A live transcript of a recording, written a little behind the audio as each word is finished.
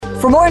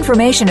For more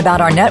information about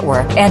our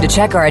network and to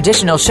check our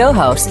additional show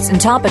hosts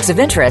and topics of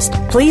interest,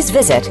 please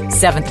visit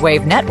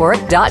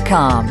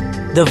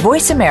seventhwavenetwork.com. The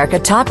Voice America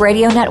Talk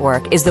Radio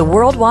Network is the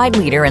worldwide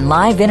leader in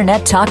live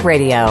Internet talk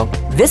radio.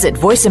 Visit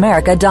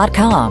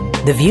voiceamerica.com.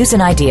 The views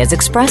and ideas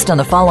expressed on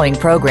the following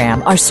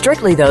program are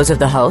strictly those of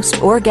the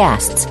host or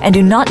guests and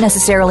do not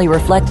necessarily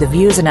reflect the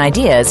views and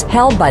ideas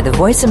held by the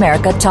Voice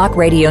America Talk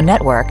Radio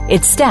Network,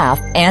 its staff,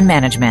 and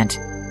management.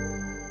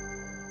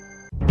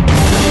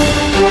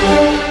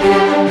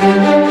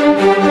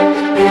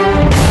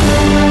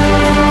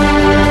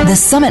 The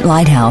Summit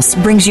Lighthouse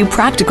brings you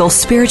practical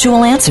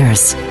spiritual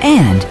answers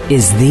and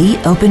is the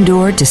open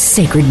door to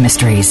sacred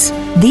mysteries.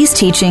 These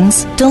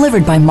teachings,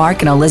 delivered by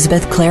Mark and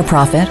Elizabeth Clare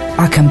Prophet,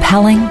 are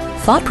compelling,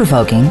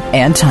 thought-provoking,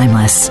 and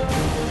timeless.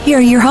 Here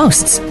are your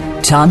hosts,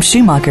 Tom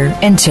Schumacher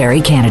and Terry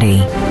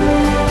Kennedy.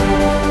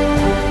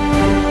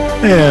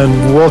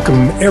 And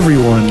welcome,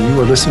 everyone.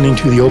 You are listening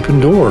to The Open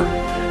Door,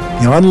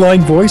 the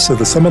online voice of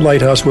the Summit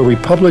Lighthouse, where we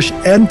publish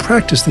and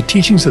practice the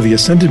teachings of the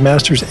Ascended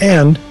Masters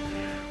and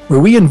where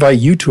we invite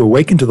you to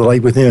awaken to the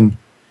light within.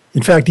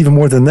 In fact, even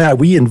more than that,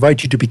 we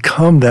invite you to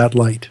become that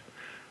light.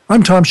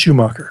 I'm Tom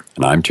Schumacher.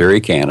 And I'm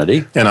Terry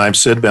Kennedy. And I'm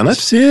Sid Bennett.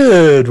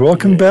 Sid,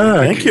 welcome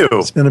back. Thank you.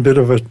 It's been a bit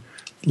of a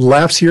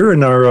lapse here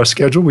in our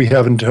schedule. We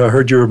haven't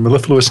heard your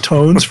mellifluous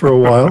tones for a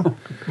while.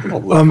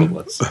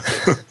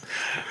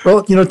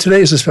 Well, you know,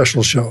 today is a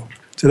special show.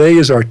 Today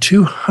is our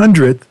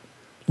 200th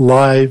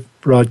live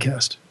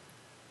broadcast.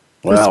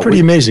 That's pretty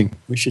amazing.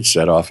 We should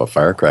set off a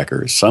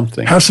firecracker or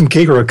something. Have some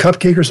cake or a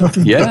cupcake or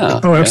something? Yeah.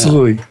 Oh,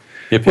 absolutely. Yeah.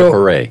 Hip, hip,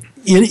 hooray.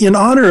 In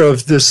honor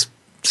of this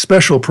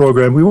special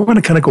program, we want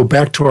to kind of go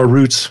back to our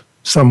roots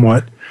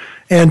somewhat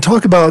and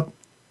talk about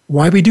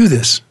why we do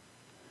this.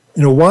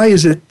 You know, why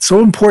is it so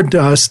important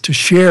to us to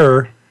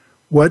share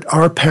what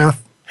our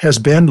path has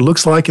been,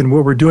 looks like, and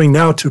what we're doing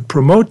now to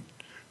promote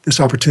this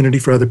opportunity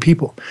for other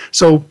people.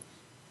 So,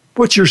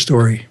 what's your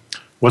story?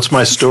 What's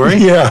my story?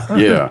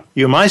 Yeah.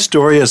 My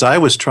story is I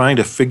was trying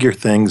to figure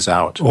things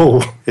out.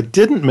 Oh. It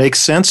didn't make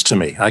sense to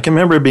me. I can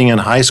remember being in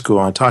high school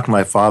and talking to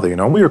my father. You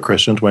know, we were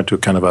Christians, went to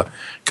kind of a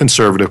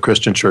conservative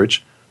Christian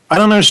church. I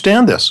don't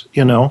understand this.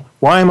 You know,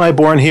 why am I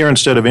born here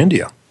instead of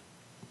India?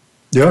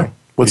 Yeah.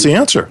 What's the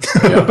answer?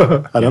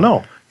 I don't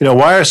know. You know,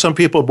 why are some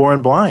people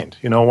born blind?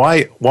 You know,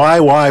 why?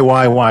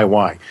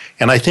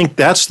 And I think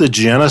that's the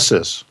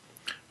genesis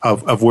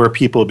of where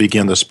people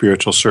begin the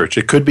spiritual search.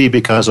 It could be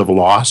because of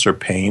loss or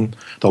pain,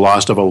 the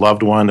loss of a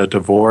loved one, a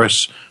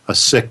divorce, a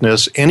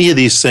sickness. Any of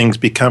these things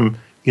become,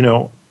 you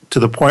know, to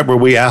the point where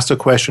we ask the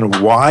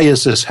question, why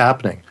is this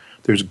happening?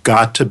 There's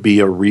got to be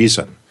a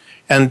reason.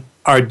 And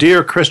our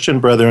dear Christian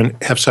brethren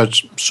have so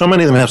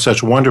many of them have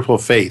such wonderful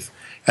faith,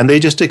 and they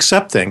just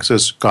accept things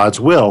as God's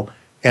will,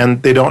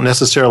 and they don't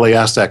necessarily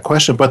ask that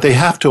question, but they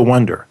have to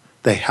wonder.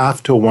 They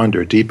have to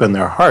wonder deep in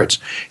their hearts.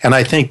 And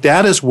I think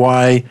that is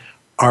why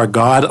our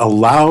God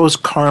allows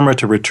karma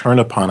to return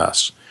upon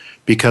us,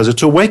 because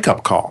it's a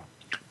wake-up call.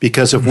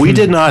 Because if we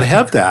did not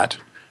have that,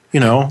 you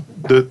know,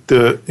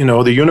 the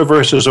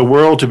universe is a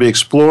world to be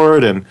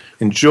explored and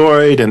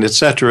enjoyed, and et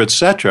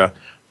cetera,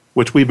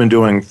 which we've been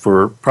doing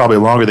for probably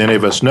longer than any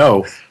of us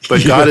know.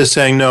 But God is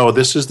saying, no,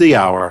 this is the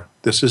hour,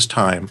 this is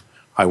time.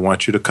 I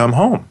want you to come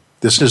home.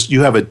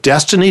 You have a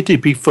destiny to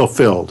be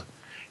fulfilled.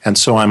 And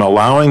so I'm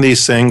allowing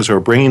these things or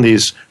bringing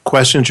these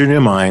questions in your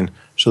mind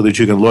so that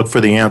you can look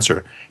for the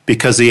answer.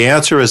 Because the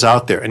answer is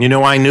out there. And you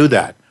know, I knew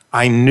that.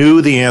 I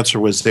knew the answer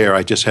was there.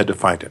 I just had to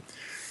find it.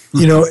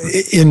 You know,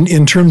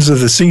 in terms of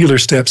the singular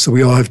steps that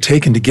we all have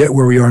taken to get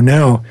where we are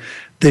now,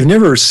 they've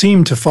never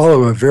seemed to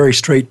follow a very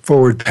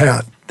straightforward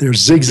path. They're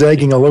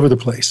zigzagging all over the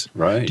place.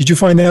 Right. Did you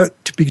find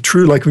that to be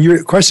true? Like when you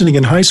were questioning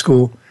in high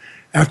school,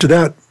 after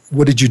that,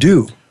 what did you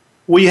do?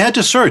 Well, you had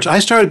to search. I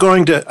said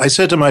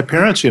to my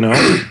parents, you know,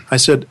 I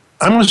said,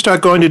 I'm going to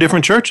start going to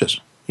different churches,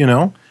 you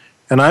know.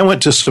 And I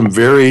went to some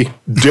very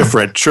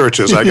different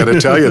churches, I got to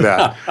tell you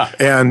that.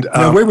 And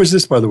now, where was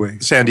this, by the way?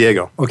 San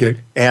Diego. Okay.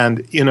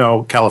 And, you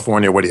know,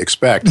 California, what do you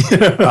expect?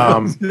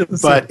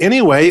 But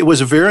anyway, it was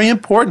very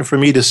important for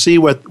me to see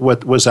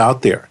what was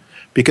out there,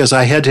 because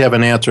I had to have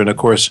an answer. And, of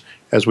course,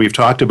 as we've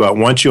talked about,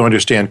 once you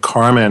understand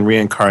karma and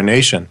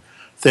reincarnation,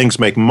 things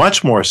make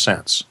much more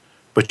sense,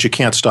 but you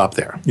can't stop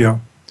there. Yeah.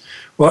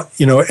 Well,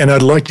 you know, and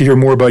I'd like to hear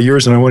more about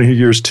yours, and I want to hear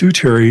yours too,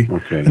 Terry.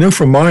 Okay. I know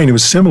for mine, it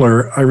was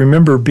similar. I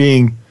remember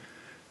being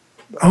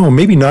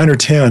maybe 9 or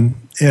 10,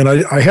 and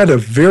I had a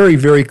very,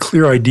 very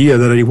clear idea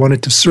that I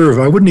wanted to serve.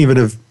 I wouldn't even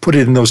have put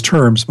it in those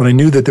terms, but I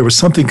knew that there was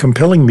something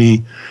compelling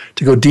me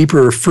to go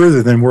deeper or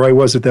further than where I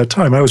was at that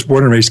time. I was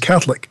born and raised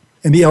Catholic,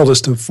 and the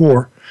eldest of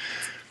 4.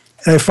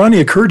 And it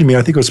finally occurred to me,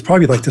 I think it was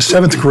probably like the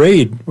 7th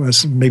grade, I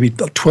was maybe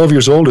 12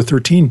 years old or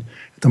 13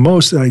 at the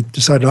most, and I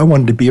decided I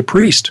wanted to be a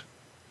priest.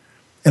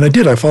 And I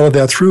did. I followed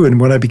that through, and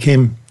when I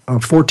became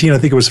 14, I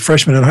think it was a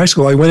freshman in high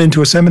school, I went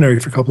into a seminary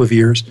for a couple of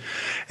years.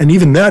 And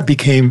even that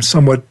became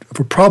somewhat of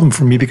a problem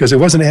for me because it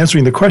wasn't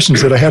answering the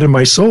questions that I had in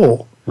my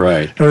soul.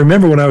 Right. And I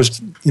remember when I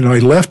was, I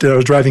left it, I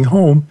was driving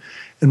home,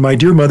 and my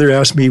dear mother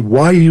asked me,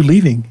 "Why are you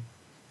leaving?"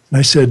 And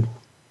I said,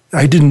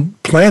 I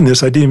didn't plan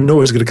this. I didn't even know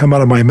it was going to come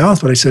out of my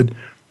mouth, but I said,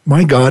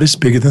 my God is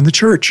bigger than the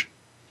church,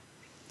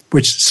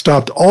 which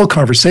stopped all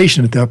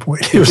conversation at that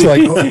point. It was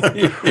like,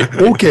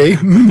 okay.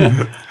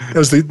 That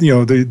was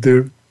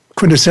the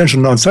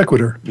quintessential non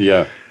sequitur.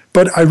 Yeah.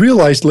 But I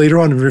realized later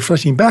on,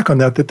 reflecting back on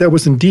that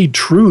was indeed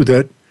true,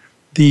 that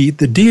the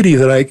deity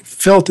that I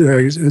felt that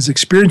I was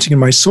experiencing in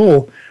my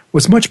soul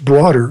was much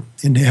broader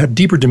and had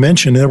deeper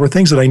dimension. And there were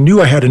things that I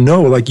knew I had to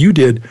know, like you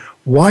did.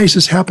 Why is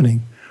this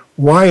happening?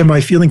 Why am I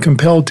feeling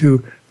compelled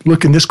to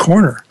look in this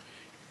corner?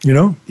 You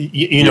know?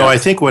 I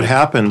think what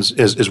happens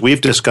is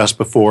we've discussed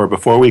before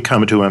we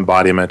come to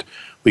embodiment,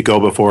 we go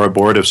before a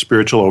board of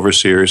spiritual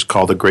overseers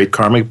called the Great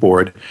Karmic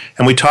Board,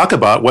 and we talk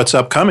about what's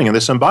upcoming in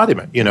this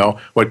embodiment.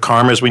 What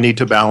karmas we need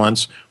to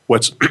balance,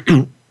 what's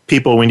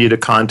people we need to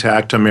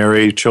contact to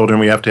marry, children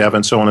we have to have,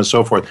 and so on and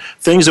so forth.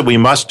 Things that we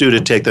must do to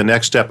take the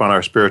next step on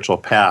our spiritual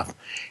path.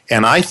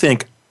 And I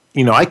think,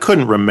 I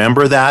couldn't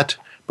remember that,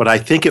 but I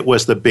think it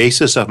was the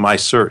basis of my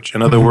search.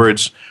 In other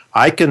words,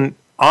 I can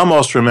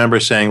almost remember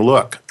saying,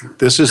 look,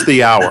 this is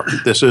the hour,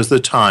 this is the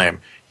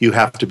time. You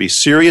have to be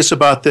serious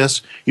about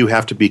this, you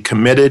have to be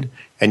committed,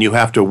 and you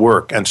have to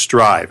work and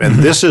strive. And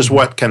this is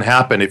what can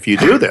happen if you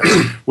do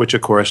this, which,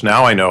 of course,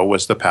 now I know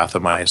was the path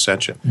of my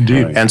ascension.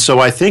 Indeed. And so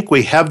I think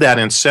we have that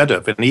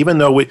incentive. And even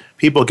though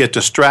people get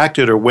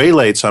distracted or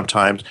waylaid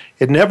sometimes,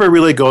 it never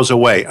really goes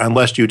away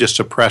unless you just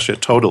suppress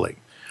it totally.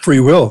 Free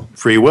will.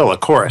 Free will, of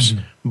course.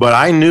 Mm-hmm. But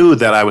I knew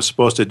that I was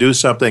supposed to do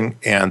something,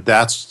 and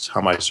that's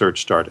how my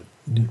search started.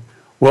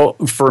 Well,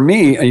 for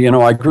me,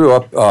 I grew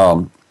up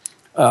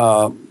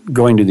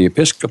going to the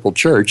Episcopal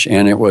Church,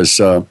 and it was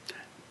all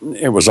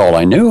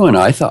I knew, and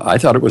I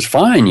thought it was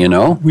fine,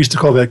 We used to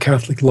call that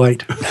Catholic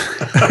light.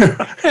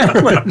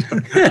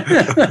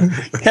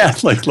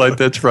 Catholic light,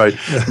 that's right.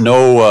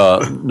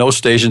 No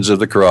Stations of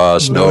the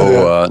Cross,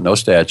 no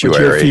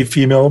statuary. But your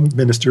female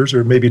ministers,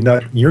 or maybe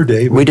not in your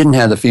day. We didn't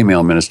have the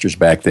female ministers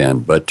back then,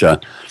 but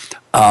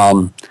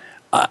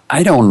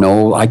I don't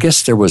know. I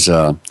guess there was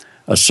a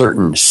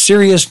certain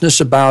seriousness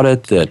about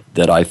it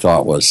that I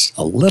thought was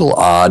a little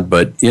odd,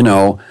 but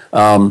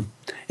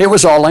it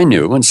was all I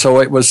knew, and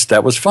so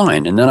that was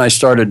fine. And then I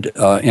started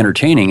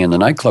entertaining in the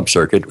nightclub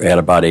circuit at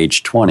about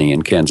age 20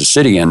 in Kansas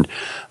City, and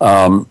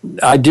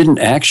I didn't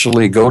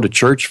actually go to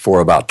church for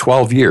about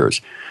 12 years.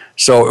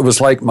 So it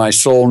was like my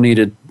soul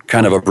needed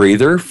kind of a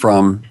breather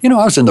from, I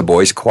was in the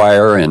boys'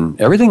 choir and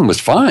everything was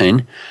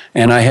fine,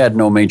 and I had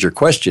no major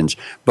questions.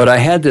 But I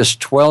had this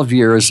 12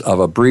 years of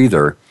a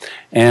breather,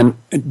 and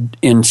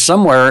in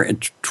somewhere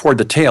toward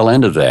the tail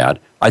end of that,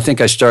 I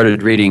think I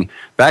started reading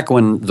back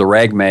when the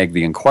rag mag,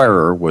 The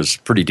Inquirer, was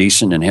pretty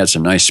decent and had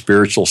some nice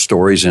spiritual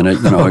stories in it.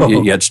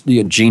 You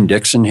had Gene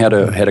Dixon had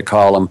a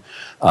column,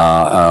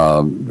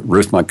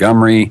 Ruth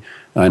Montgomery,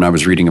 and I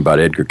was reading about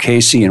Edgar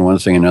Cayce and one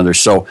thing and another.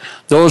 So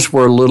those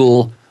were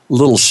little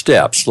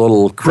steps,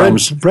 little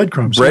crumbs,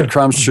 breadcrumbs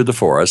through the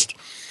forest,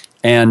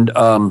 and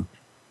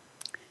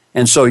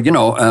so,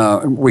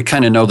 we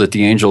kind of know that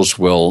the angels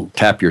will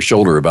tap your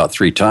shoulder about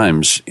 3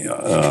 times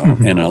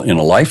in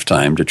a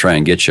lifetime to try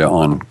and get you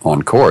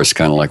on course,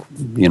 kind of like,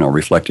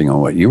 reflecting on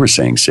what you were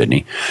saying,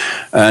 Sidney.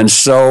 And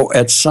so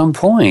at some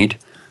point,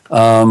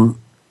 you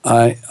answered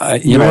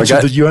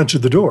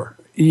the door.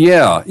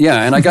 Yeah,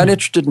 and I got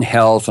interested in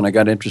health, and I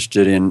got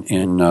interested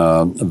in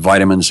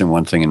vitamins and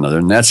one thing and another,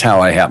 and that's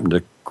how I happened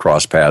to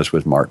cross paths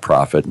with Mark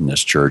Prophet in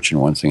this church and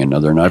one thing and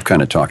another, and I've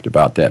kind of talked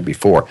about that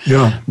before.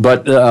 Yeah.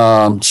 But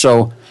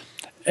so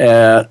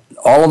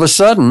all of a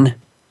sudden,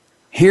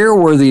 here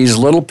were these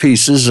little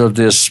pieces of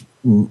this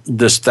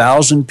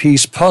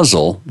 1,000-piece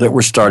puzzle that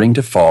were starting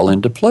to fall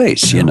into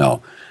place.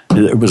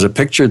 It was a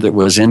picture that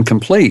was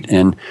incomplete,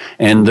 and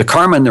the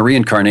karma and the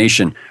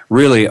reincarnation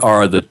really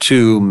are the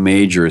 2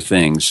 major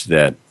things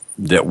that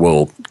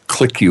will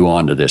click you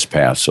onto this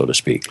path, so to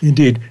speak.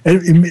 Indeed.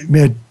 And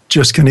may I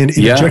just can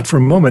interject for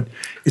a moment?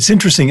 It's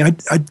interesting.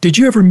 Did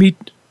you ever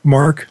meet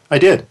Mark? I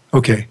did.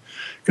 Okay.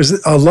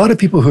 Because a lot of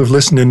people who have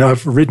listened and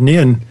have written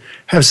in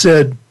have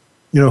said,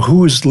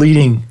 who is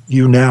leading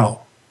you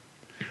now?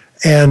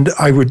 And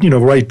I would,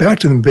 write back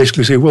to them,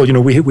 basically say, well,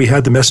 we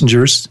had the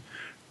messengers,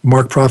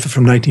 Mark Prophet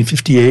from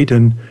 1958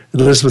 and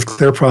Elizabeth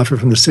Clare Prophet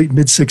from the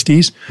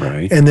mid-60s.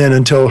 Right. And then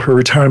until her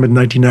retirement in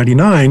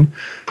 1999.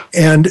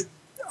 And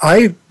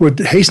I would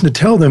hasten to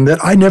tell them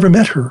that I never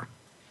met her.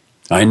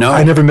 I know.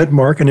 I never met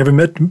Mark. I never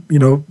met,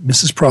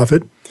 Mrs.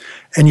 Prophet.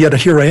 And yet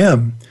here I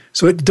am.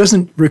 So it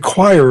doesn't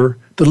require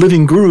the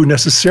living guru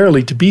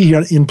necessarily to be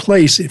in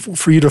place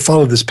for you to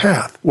follow this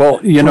path.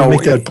 Well,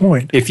 make that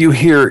point. If you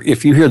hear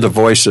the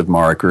voice of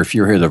Mark, or if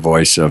you hear the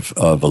voice of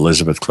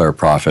Elizabeth Clare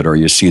Prophet, or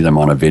you see them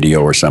on a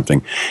video or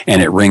something,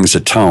 and it rings a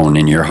tone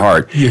in your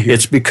heart,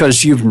 it's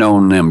because you've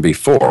known them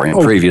before in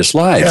previous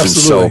lives.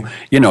 Absolutely.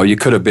 And so, you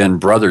could have been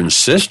brother and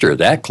sister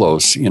that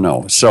close,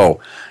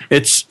 So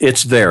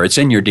it's there. It's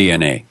in your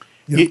DNA.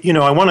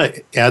 I want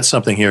to add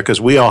something here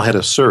because we all had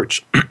a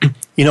search.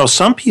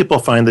 Some people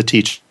find the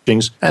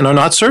teachings and are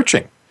not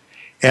searching.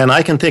 And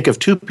I can think of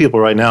two people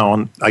right now,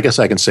 and I guess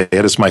I can say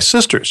it, it's my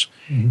sisters.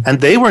 Mm-hmm.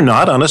 And they were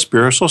not on a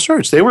spiritual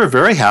search. They were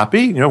very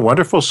happy,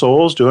 wonderful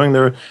souls doing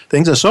their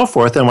things and so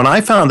forth. And when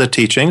I found the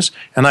teachings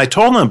and I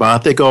told them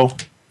about it, they go,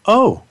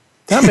 oh,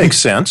 that makes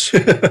sense.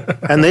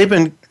 And they've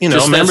been,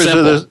 members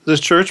of this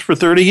church for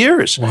 30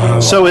 years. Wow.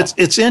 So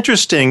it's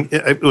interesting.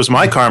 It was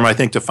my karma, I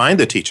think, to find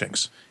the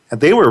teachings. And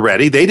they were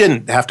ready. They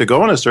didn't have to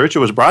go on a search. It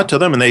was brought to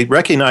them, and they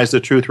recognized the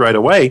truth right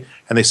away,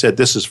 and they said,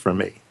 this is for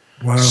me.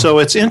 Wow. So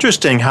it's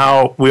interesting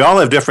how we all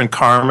have different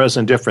karmas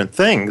and different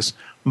things,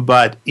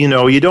 but,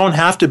 you don't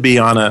have to be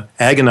on an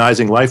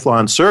agonizing,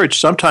 lifelong search.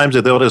 Sometimes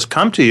they'll just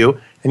come to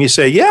you, and you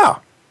say, yeah,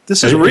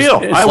 this is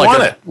real. I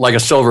want it. Like a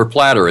silver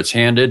platter. It's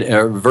handed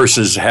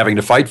versus having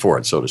to fight for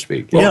it, so to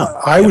speak. Well,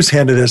 yeah. I was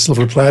handed a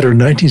silver platter in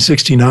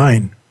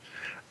 1969,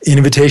 an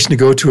invitation to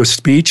go to a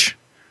speech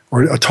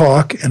or a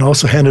talk, and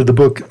also handed the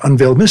book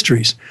Unveiled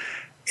Mysteries.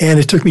 And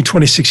it took me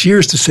 26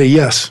 years to say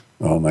yes.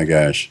 Oh, my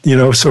gosh.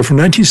 So from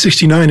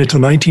 1969 until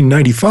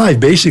 1995,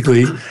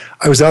 basically,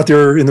 I was out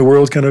there in the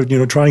world kind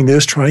of, trying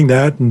this, trying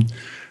that, and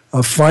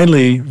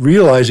finally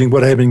realizing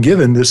what I had been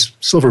given, this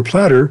silver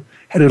platter,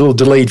 had a little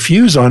delayed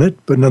fuse on it,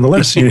 but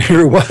nonetheless,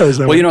 here it was.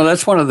 Well,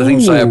 that's one of the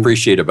things I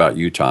appreciate about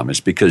you, Tom, is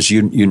because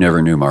you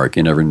never knew Mark,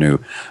 you never knew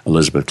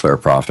Elizabeth Clare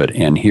Prophet,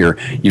 and here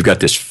you've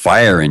got this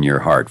fire in your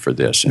heart for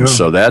this. And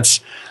so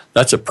that's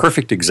a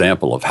perfect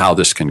example of how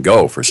this can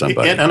go for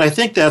somebody. And I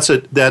think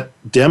that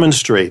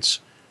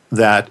demonstrates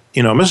that,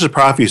 Mrs.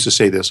 Prophet used to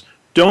say this,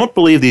 don't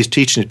believe these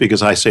teachings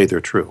because I say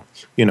they're true.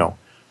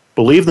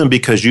 Believe them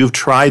because you've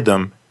tried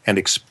them and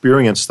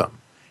experienced them.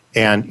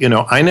 And,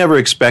 I never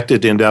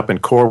expected to end up in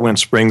Corwin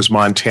Springs,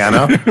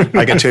 Montana.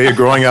 I can tell you,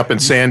 growing up in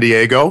San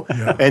Diego.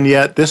 Yeah. And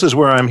yet, this is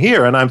where I'm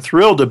here. And I'm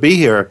thrilled to be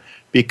here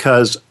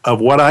because of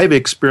what I've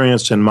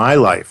experienced in my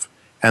life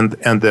and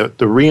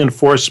the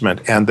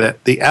reinforcement and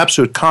the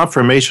absolute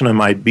confirmation in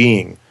my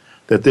being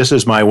that this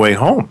is my way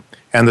home.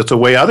 And that's the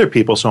way other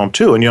people's home,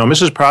 too. And,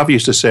 Mrs. Prophet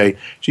used to say,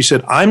 she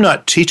said, I'm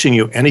not teaching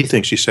you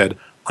anything, she said.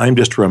 I'm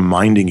just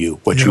reminding you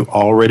what you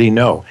already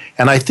know.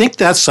 And I think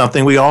that's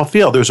something we all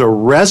feel. There's a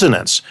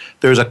resonance.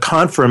 There's a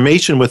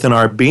confirmation within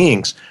our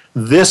beings.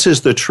 This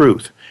is the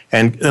truth.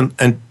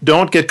 And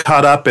don't get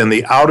caught up in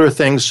the outer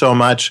things so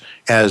much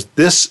as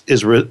this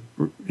is,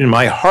 in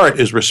my heart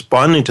is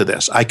responding to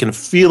this. I can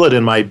feel it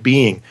in my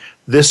being.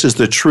 This is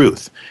the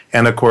truth.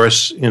 And of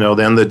course,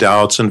 then the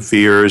doubts and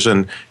fears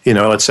and,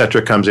 et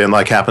cetera comes in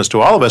like happens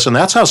to all of us. And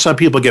that's how some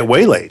people get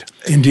waylaid.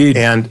 Indeed.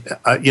 And,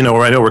 I know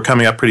we're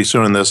coming up pretty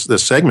soon in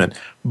this segment,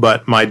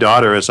 but my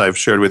daughter, as I've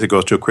shared with you,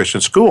 goes to a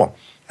Christian school.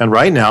 And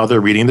right now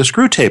they're reading the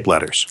Screw Tape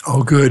Letters.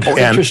 Oh, good.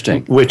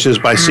 Interesting. Which is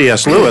by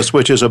C.S. Lewis,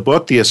 which is a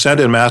book the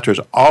Ascended Masters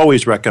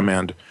always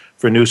recommend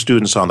for new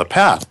students on the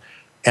path.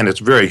 And it's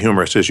very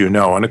humorous, as you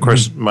know. And, of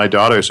course, my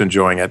daughter's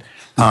enjoying it.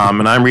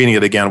 And I'm reading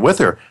it again with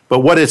her. But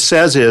what it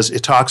says is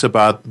it talks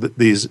about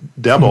these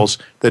devils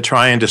that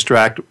try and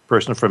distract a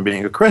person from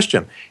being a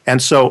Christian.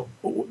 And so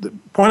the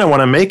point I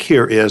want to make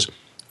here is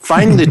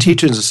finding the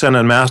teachings of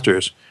Ascended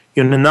Masters.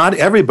 Not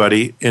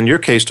everybody, in your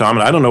case, Tom,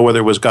 and I don't know whether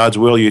it was God's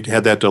will you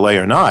had that delay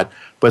or not,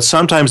 but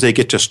sometimes they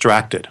get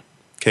distracted.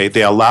 Okay,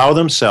 they allow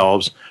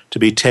themselves to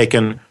be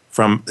taken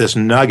from this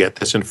nugget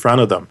that's in front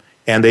of them.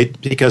 And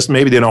because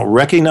maybe they don't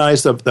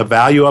recognize the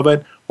value of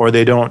it, or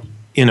they're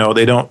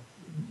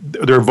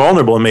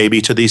vulnerable maybe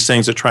to these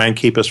things that try and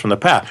keep us from the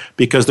path.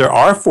 Because there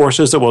are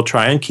forces that will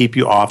try and keep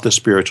you off the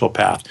spiritual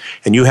path.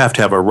 And you have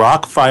to have a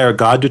rock, fire,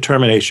 God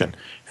determination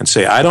and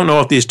say, I don't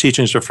know if these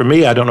teachings are for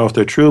me, I don't know if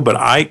they're true, but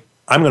I'm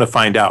going to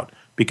find out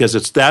because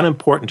it's that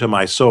important to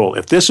my soul.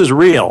 If this is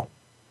real,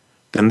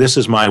 then this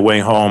is my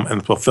way home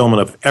and the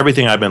fulfillment of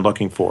everything I've been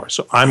looking for.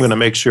 So I'm going to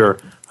make sure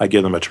I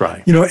give them a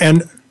try.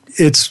 And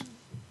it's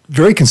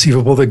very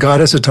conceivable that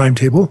God has a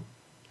timetable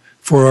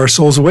for our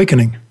soul's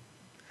awakening.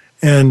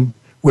 And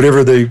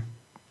whatever the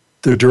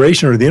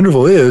duration or the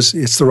interval is,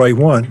 it's the right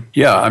one.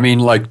 Yeah, I mean,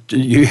 like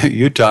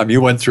you Tom,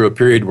 you went through a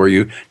period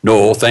where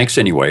no, thanks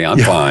anyway, I'm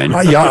fine.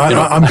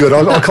 I'm good.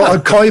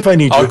 I'll call you if I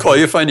need you. I'll call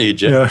you if I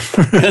need you.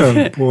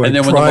 Yeah. Boy, and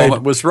then when the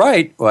moment was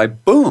right,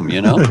 boom,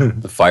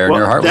 the fire in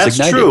your heart was ignited.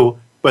 That's true,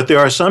 but there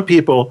are some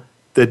people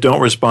that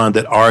don't respond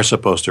that are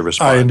supposed to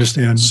respond. I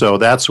understand. So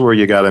that's where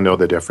you got to know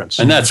the difference.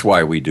 And that's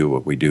why we do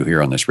what we do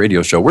here on this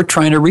radio show. We're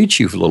trying to reach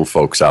you little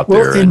folks out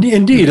there.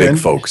 Indeed. Big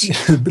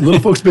folks. Little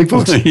folks, big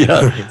folks.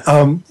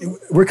 Yeah.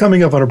 We're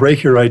coming up on a break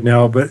here right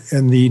now, but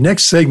in the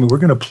next segment, we're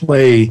going to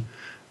play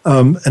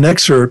an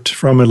excerpt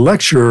from a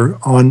lecture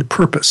on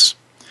purpose.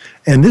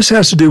 And this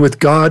has to do with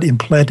God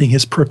implanting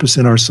his purpose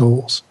in our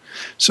souls.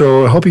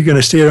 So I hope you're going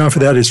to stay around for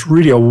that. It's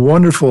really a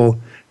wonderful,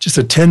 just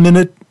a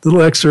 10-minute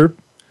little excerpt,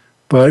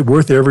 but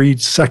worth every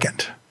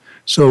second.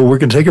 So we're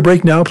going to take a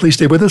break now. Please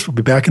stay with us. We'll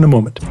be back in a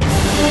moment.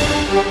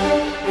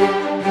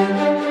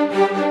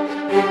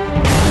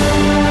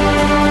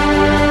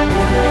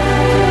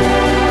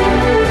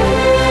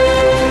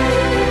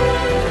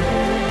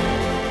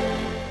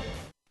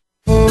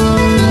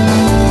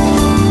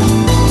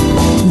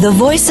 The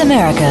Voice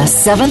America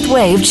 7th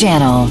Wave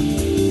Channel.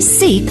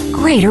 Seek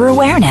greater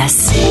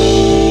awareness.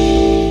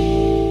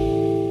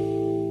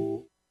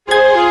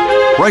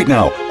 Right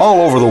now,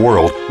 all over the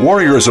world,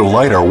 warriors of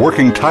light are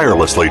working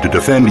tirelessly to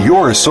defend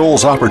your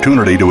soul's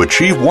opportunity to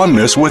achieve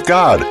oneness with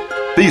God.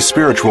 These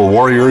spiritual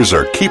warriors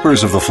are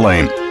keepers of the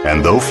flame,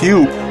 and though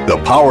few,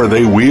 the power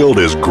they wield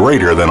is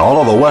greater than all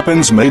of the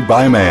weapons made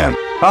by man.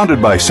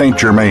 Founded by Saint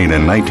Germain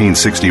in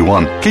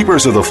 1961,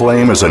 Keepers of the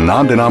Flame is a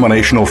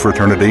non-denominational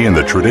fraternity in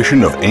the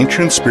tradition of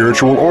ancient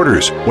spiritual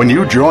orders. When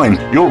you join,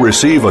 you'll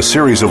receive a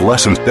series of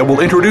lessons that will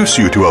introduce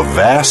you to a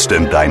vast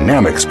and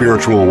dynamic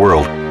spiritual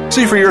world.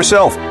 See for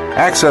yourself.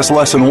 Access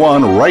Lesson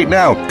 1 right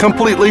now,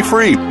 completely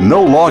free,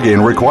 no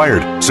login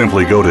required.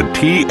 Simply go to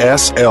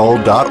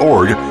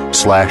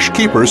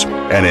tsl.org/keepers,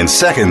 and in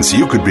seconds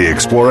you could be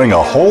exploring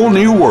a whole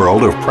new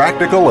world of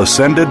practical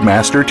Ascended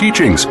Master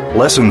teachings.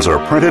 Lessons are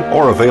printed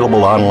or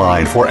available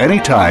online for any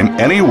time,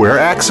 anywhere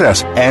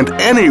access, and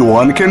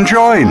anyone can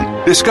join.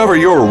 Discover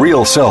your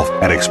real self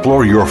and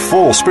explore your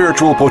full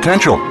spiritual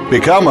potential.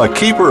 Become a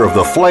Keeper of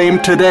the Flame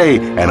today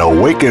and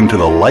awaken to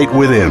the light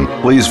within.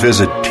 Please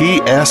visit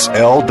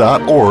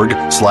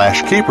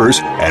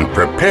tsl.org/keepers and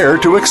prepare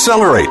to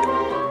accelerate.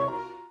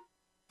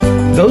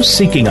 Those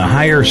seeking a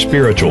higher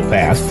spiritual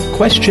path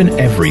question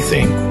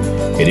everything.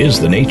 It is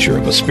the nature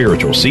of a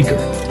spiritual seeker.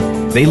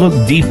 They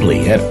look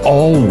deeply at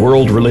all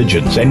world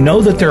religions and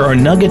know that there are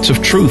nuggets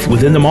of truth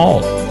within them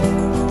all.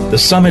 The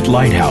Summit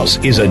Lighthouse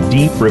is a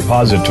deep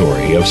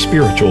repository of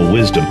spiritual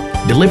wisdom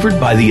delivered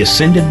by the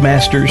Ascended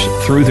Masters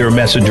through their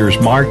messengers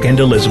Mark and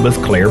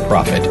Elizabeth Clare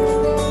Prophet.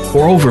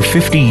 For over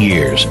 50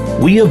 years,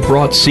 we have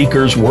brought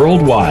seekers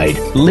worldwide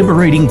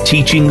liberating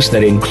teachings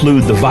that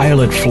include the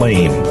violet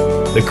flame,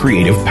 the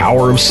creative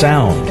power of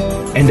sound,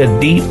 and a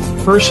deep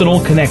personal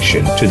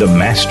connection to the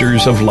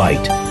Masters of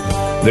Light.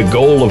 The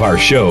goal of our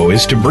show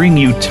is to bring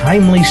you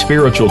timely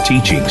spiritual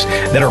teachings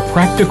that are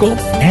practical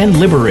and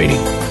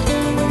liberating.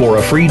 For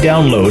a free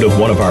download of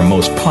one of our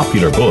most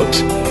popular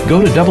books,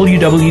 go to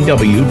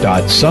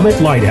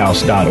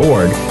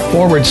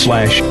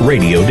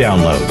www.summitlighthouse.org/radio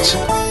downloads.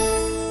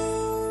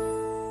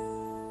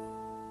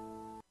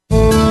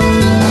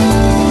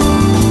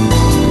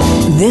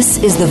 This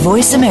is the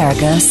Voice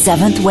America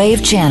 7th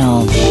Wave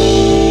Channel.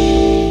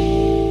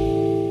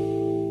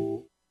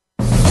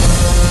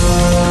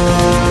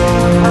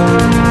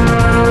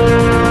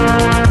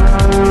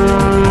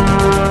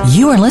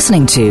 You are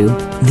listening to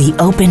The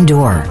Open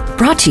Door,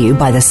 brought to you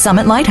by the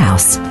Summit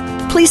Lighthouse.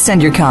 Please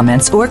send your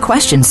comments or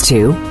questions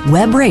to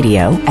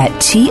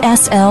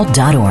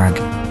webradio@tsl.org.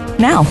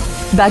 Now,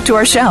 back to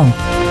our show.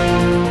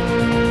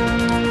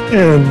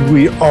 And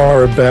we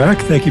are back.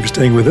 Thank you for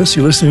staying with us.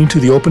 You're listening to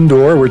The Open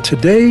Door, where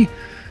today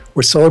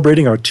we're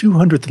celebrating our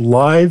 200th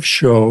live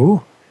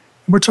show.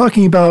 And we're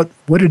talking about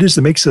what it is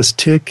that makes us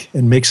tick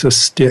and makes us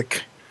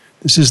stick.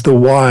 This is the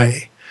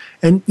why.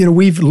 And,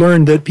 we've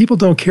learned that people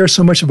don't care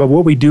so much about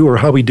what we do or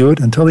how we do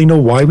it until they know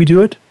why we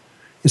do it.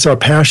 It's our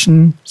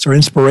passion, it's our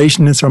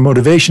inspiration, it's our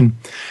motivation.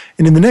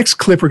 And in the next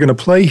clip we're going to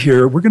play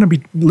here, we're going to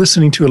be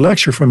listening to a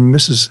lecture from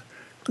Mrs.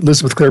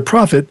 Elizabeth Clare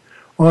Prophet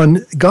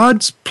on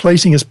God's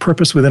placing His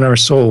purpose within our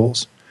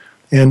souls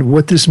and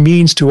what this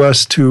means to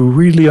us to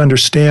really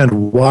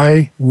understand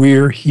why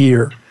we're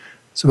here.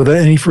 So without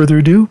any further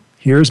ado,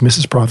 here's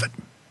Mrs. Prophet.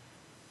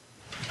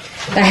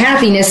 The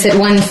happiness that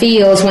one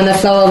feels when the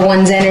flow of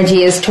one's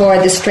energy is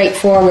toward the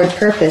straightforward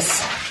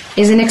purpose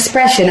is an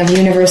expression of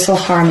universal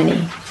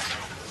harmony.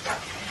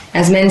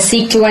 As men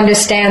seek to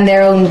understand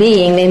their own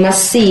being, they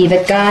must see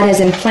that God has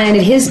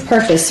implanted His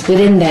purpose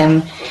within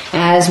them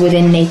as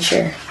within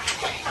nature.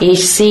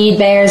 Each seed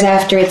bears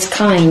after its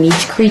kind.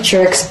 Each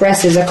creature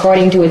expresses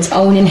according to its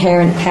own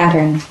inherent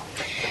pattern.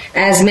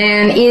 As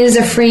man is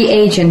a free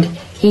agent,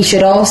 he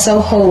should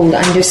also hold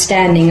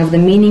understanding of the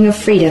meaning of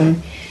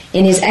freedom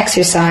in his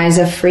exercise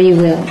of free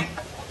will.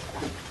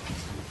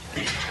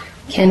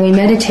 Can we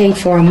meditate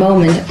for a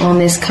moment on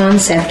this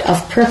concept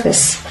of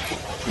purpose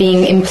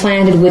being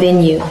implanted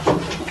within you?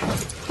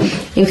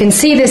 You can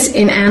see this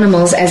in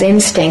animals as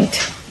instinct.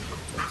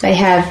 They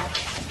have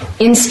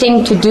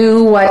instinct to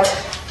do what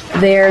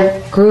their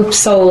group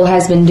soul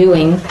has been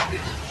doing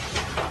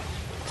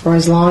for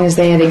as long as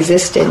they have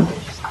existed.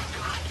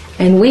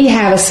 And we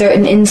have a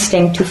certain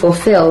instinct to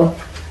fulfill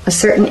a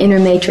certain inner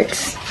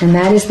matrix, and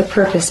that is the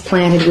purpose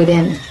planted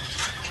within.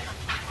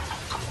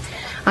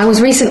 I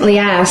was recently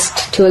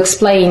asked to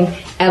explain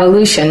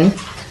evolution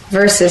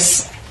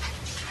versus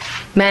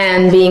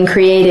man being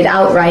created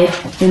outright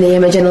in the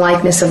image and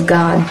likeness of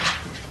God.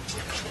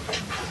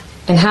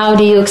 And how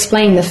do you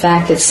explain the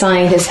fact that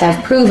scientists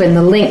have proven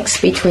the links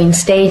between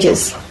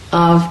stages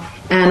of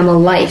animal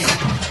life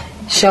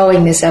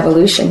showing this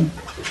evolution?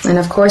 And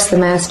of course the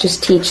masters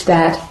teach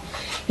that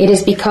it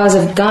is because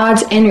of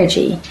God's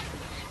energy,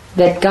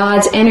 that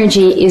God's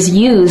energy is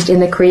used in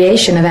the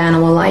creation of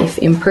animal life,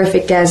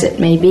 imperfect as it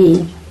may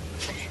be,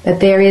 that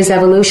there is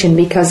evolution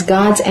because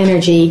God's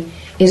energy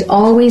is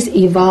always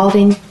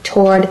evolving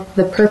toward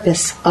the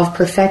purpose of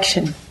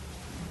perfection.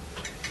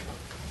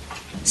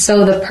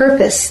 So the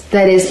purpose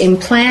that is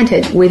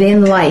implanted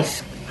within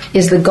life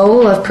is the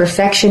goal of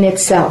perfection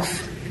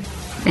itself.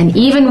 And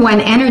even when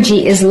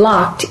energy is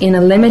locked in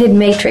a limited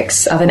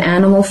matrix of an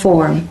animal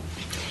form,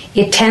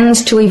 it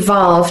tends to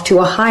evolve to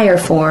a higher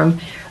form,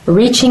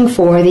 reaching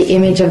for the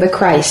image of the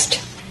Christ,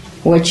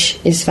 which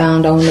is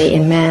found only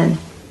in man.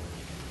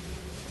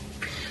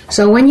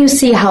 So when you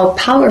see how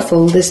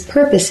powerful this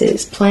purpose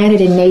is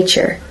planted in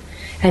nature,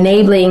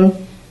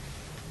 enabling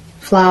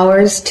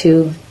flowers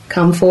to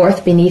come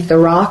forth beneath the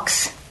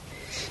rocks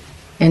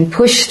and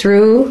push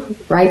through,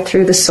 right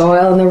through the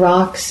soil and the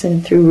rocks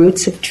and through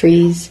roots of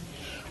trees,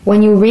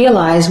 when you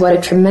realize what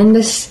a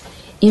tremendous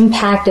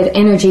impact of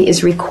energy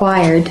is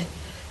required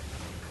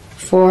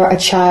for a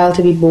child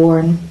to be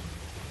born,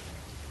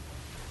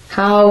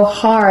 how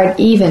hard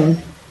even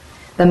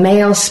the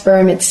male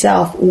sperm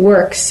itself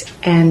works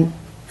and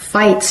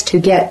fights to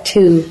get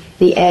to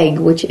the egg,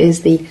 which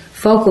is the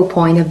focal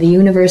point of the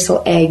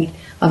universal egg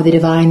of the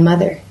Divine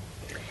Mother.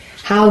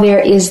 How there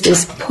is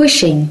this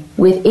pushing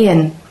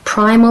within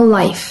primal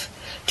life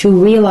to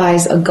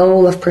realize a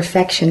goal of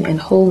perfection and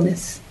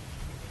wholeness.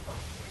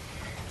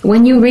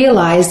 When you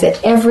realize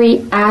that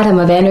every atom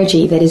of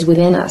energy that is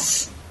within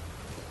us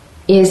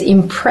is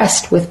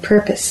impressed with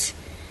purpose,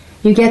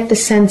 you get the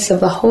sense of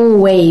the whole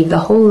wave, the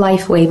whole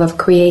life wave of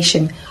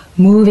creation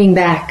moving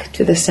back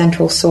to the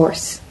central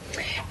source.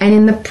 And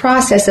in the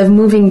process of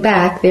moving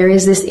back, there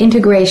is this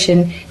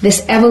integration,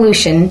 this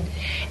evolution,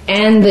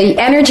 and the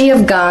energy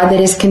of God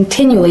that is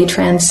continually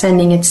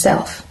transcending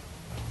itself.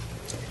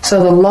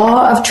 So the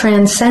law of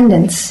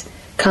transcendence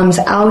comes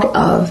out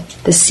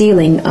of the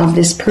sealing of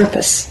this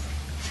purpose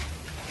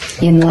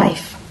in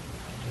life.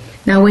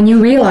 Now, when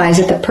you realize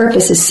that the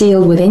purpose is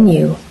sealed within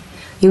you,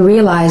 you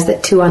realize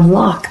that to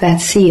unlock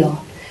that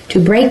seal,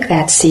 to break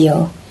that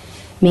seal,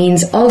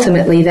 means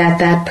ultimately that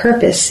that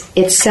purpose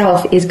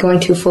itself is going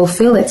to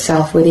fulfill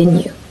itself within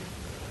you.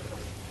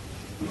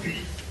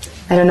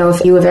 I don't know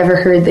if you have ever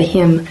heard the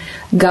hymn,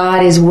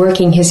 God is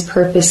working his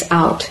purpose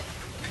out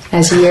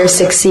as year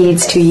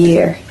succeeds to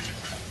year.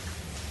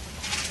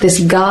 This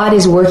God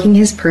is working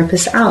his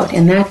purpose out,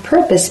 and that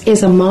purpose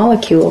is a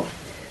molecule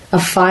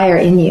of fire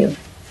in you.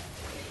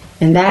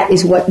 And that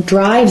is what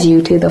drives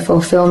you to the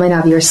fulfillment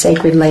of your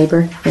sacred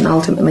labor and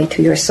ultimately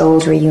to your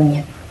soul's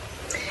reunion.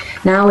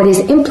 Now it is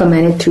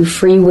implemented through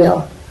free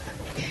will.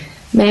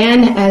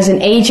 Man, as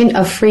an agent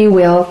of free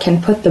will,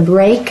 can put the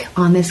brake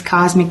on this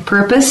cosmic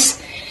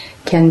purpose,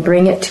 can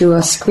bring it to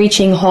a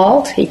screeching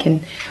halt. He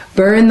can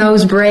burn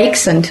those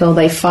brakes until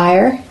they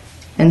fire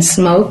and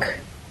smoke.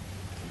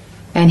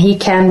 And he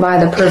can,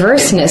 by the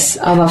perverseness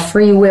of a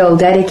free will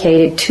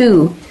dedicated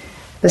to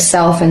the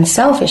self and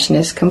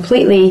selfishness,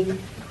 completely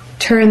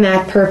turn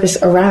that purpose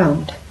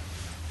around.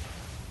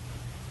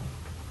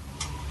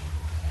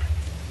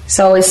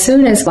 So as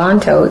soon as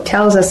Lanto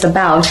tells us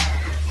about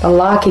the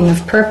locking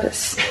of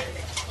purpose,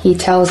 he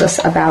tells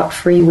us about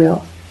free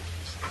will.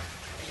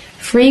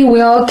 Free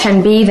will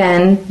can be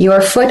then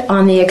your foot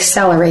on the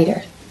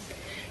accelerator,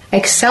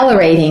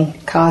 accelerating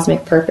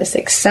cosmic purpose,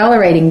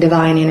 accelerating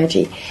divine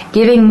energy,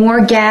 giving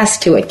more gas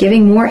to it,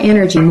 giving more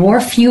energy, more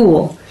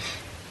fuel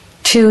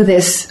to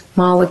this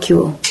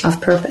molecule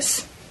of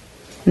purpose.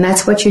 And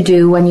that's what you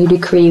do when you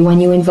decree, when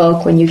you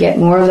invoke, when you get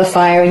more of the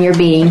fire in your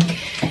being.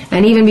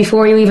 And even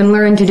before you even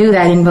learn to do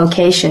that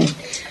invocation,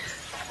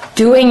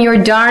 doing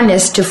your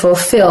darnest to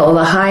fulfill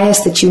the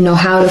highest that you know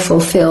how to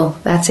fulfill,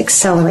 that's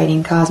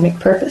accelerating cosmic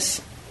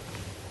purpose.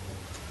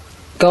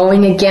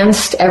 Going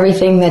against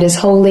everything that is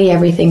holy,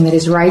 everything that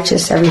is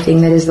righteous,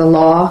 everything that is the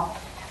law,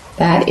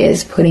 that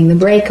is putting the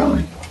brake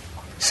on.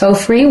 So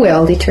free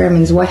will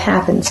determines what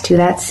happens to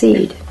that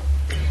seed.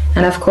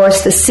 And of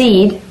course the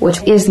seed,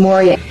 which is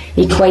more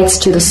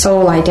equates to the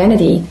soul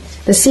identity,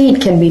 the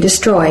seed can be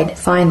destroyed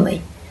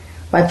finally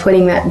by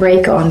putting that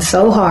brake on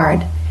so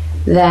hard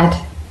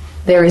that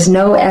there is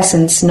no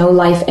essence, no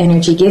life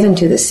energy given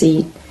to the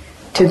seed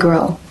to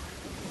grow.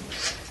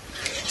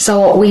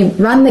 So we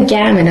run the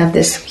gamut of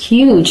this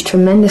huge,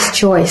 tremendous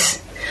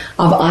choice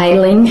of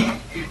idling,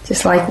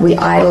 just like we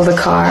idle the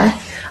car,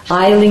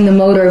 idling the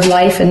motor of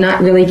life and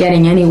not really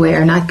getting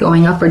anywhere, not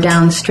going up or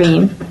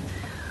downstream,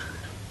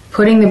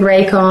 putting the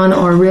brake on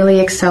or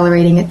really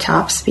accelerating at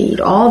top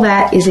speed. All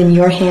that is in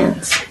your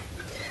hands.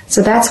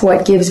 So that's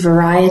what gives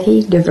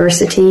variety,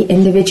 diversity,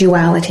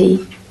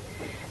 individuality.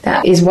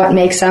 That is what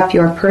makes up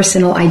your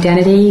personal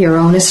identity, your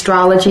own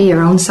astrology,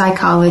 your own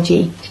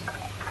psychology.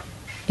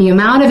 The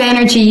amount of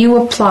energy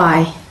you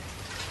apply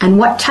and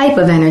what type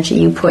of energy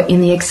you put in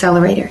the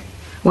accelerator,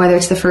 whether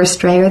it's the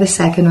first ray or the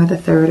second or the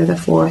third or the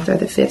fourth or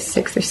the fifth,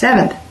 sixth or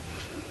seventh.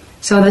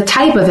 So the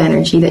type of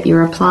energy that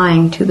you're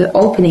applying to the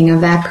opening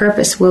of that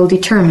purpose will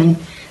determine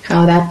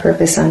how that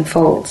purpose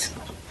unfolds.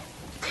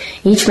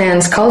 Each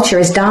man's culture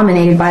is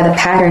dominated by the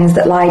patterns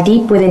that lie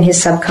deep within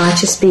his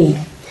subconscious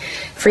being.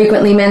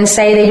 Frequently men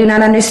say they do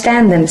not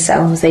understand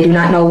themselves. They do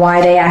not know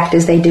why they act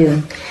as they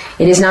do.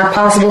 It is not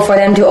possible for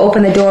them to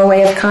open the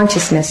doorway of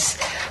consciousness,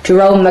 to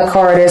roam the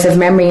corridors of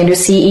memory and to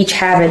see each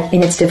habit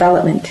in its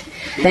development,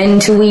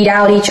 then to weed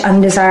out each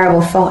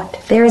undesirable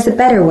thought. There is a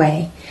better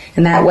way,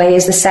 and that way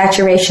is the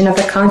saturation of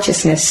the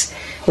consciousness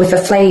with the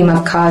flame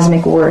of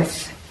cosmic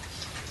worth.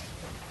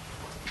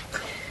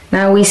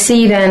 Now we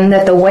see then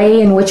that the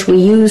way in which we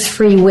use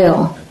free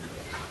will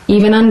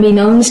even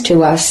unbeknownst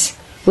to us,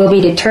 will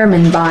be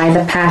determined by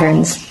the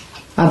patterns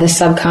of the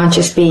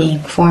subconscious being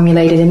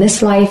formulated in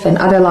this life and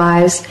other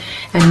lives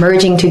and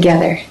merging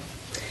together.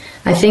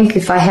 I think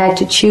if I had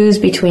to choose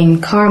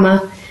between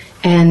karma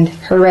and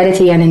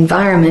heredity and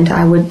environment,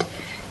 I would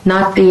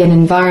not be an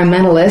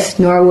environmentalist,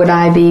 nor would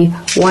I be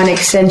one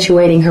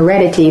accentuating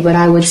heredity, but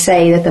I would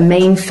say that the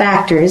main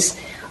factors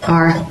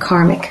are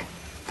karmic,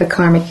 the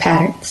karmic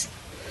patterns.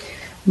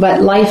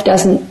 But life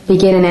doesn't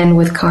begin and end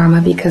with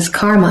karma, because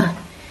karma,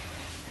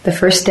 the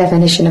first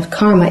definition of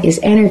karma, is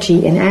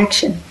energy in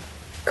action.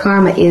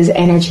 Karma is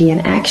energy in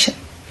action.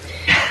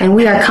 And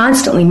we are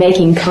constantly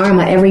making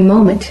karma every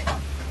moment.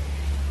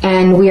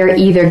 And we are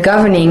either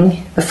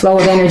governing the flow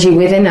of energy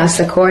within us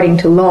according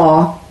to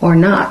law or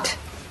not.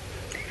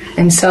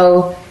 And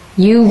so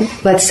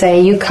let's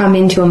say you come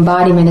into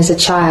embodiment as a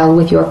child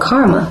with your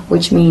karma,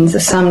 which means the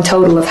sum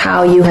total of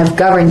how you have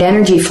governed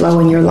energy flow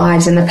in your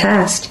lives in the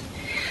past.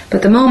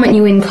 But the moment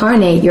you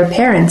incarnate, your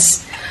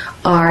parents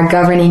are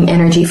governing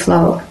energy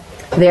flow.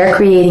 They're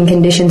creating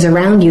conditions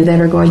around you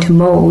that are going to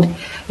mold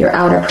your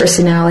outer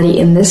personality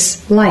in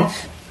this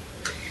life.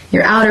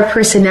 Your outer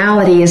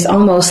personality is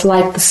almost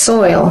like the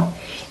soil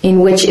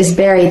in which is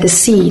buried the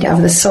seed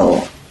of the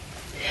soul.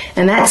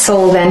 And that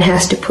soul then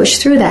has to push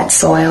through that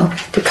soil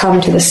to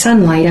come to the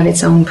sunlight of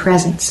its own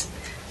presence,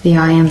 the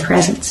I Am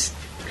presence.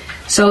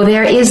 So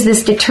there is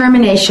this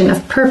determination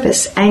of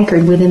purpose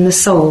anchored within the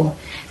soul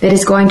that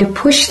is going to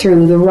push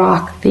through the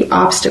rock, the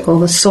obstacle,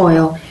 the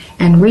soil,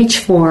 and reach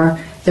for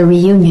the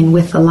reunion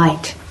with the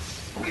light.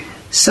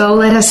 So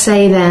let us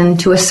say then,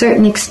 to a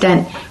certain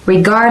extent,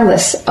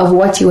 regardless of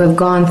what you have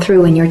gone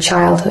through in your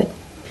childhood,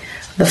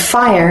 the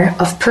fire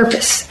of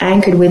purpose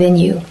anchored within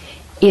you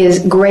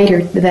is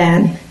greater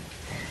than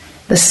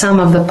the sum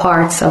of the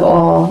parts of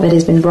all that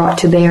has been brought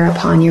to bear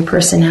upon your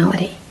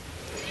personality.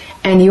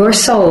 And your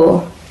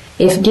soul,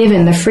 if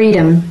given the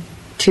freedom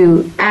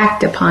to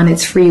act upon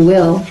its free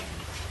will,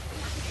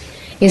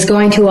 is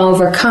going to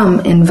overcome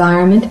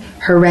environment,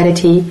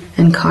 heredity,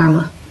 and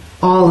karma,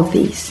 all of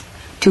these,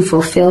 to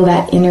fulfill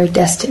that inner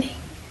destiny.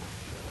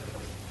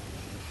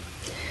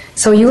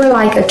 So you are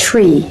like a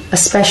tree, a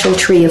special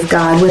tree of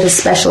God with a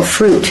special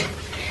fruit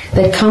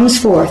that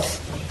comes forth.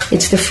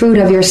 It's the fruit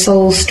of your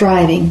soul's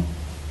striving.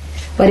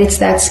 But it's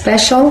that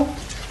special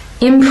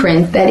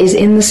imprint that is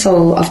in the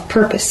soul of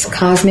purpose,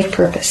 cosmic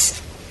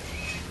purpose.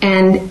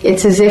 And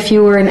it's as if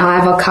you were an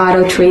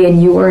avocado tree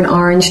and you were an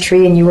orange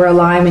tree and you were a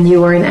lime and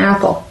you were an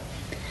apple.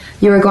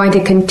 You are going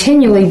to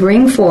continually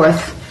bring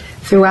forth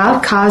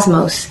throughout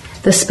cosmos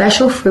the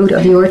special fruit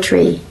of your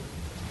tree.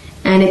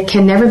 And it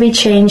can never be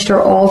changed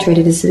or altered.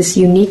 It is this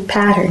unique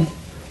pattern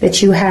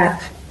that you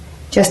have,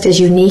 just as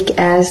unique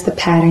as the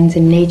patterns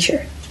in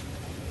nature.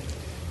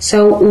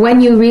 So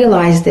when you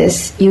realize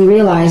this, you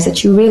realize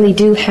that you really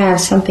do have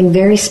something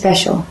very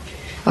special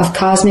of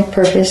cosmic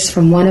purpose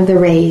from one of the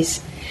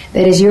rays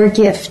that is your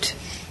gift,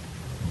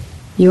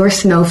 your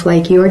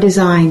snowflake, your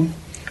design,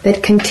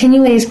 that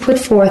continually is put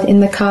forth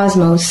in the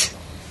cosmos,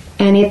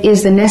 and it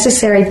is the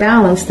necessary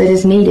balance that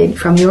is needed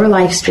from your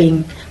life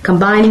stream,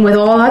 combining with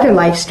all other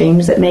life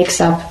streams that makes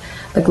up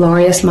the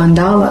glorious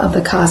mandala of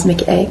the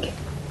cosmic egg.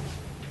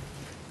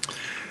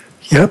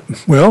 Yep.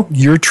 Well,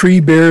 your tree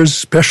bears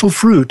special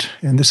fruit,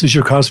 and this is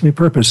your cosmic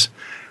purpose.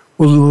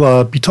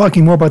 We'll be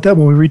talking more about that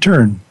when we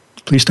return.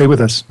 Please stay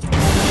with us.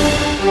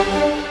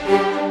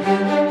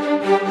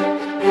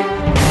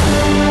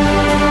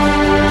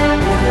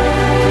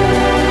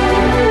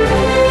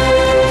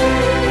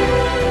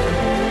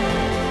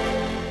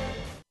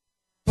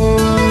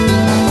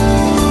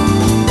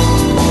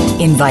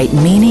 Invite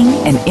meaning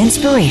and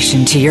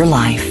inspiration to your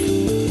life.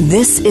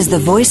 This is the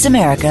Voice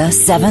America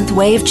 7th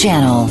Wave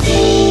Channel.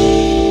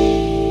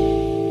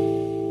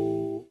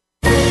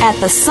 At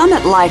the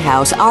Summit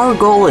Lighthouse, our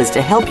goal is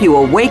to help you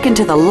awaken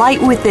to the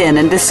light within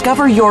and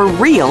discover your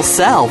real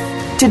self.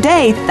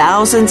 Today,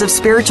 thousands of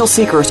spiritual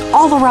seekers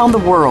all around the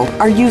world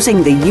are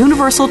using the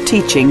universal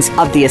teachings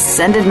of the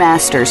Ascended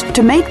Masters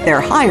to make their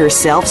higher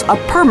selves a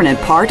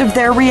permanent part of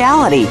their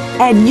reality.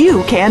 And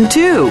you can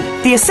too.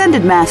 The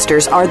Ascended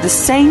Masters are the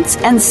saints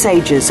and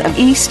sages of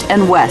East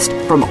and West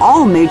from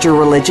all major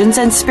religions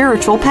and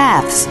spiritual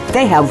paths.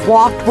 They have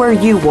walked where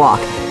you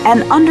walk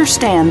and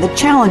understand the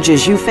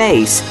challenges you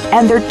face,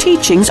 and their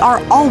teachings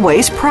are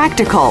always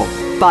practical.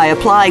 By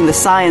applying the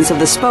science of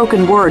the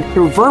spoken word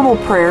through verbal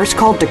prayers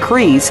called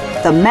decrees,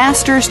 the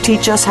Masters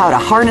teach us how to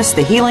harness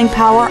the healing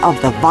power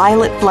of the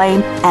violet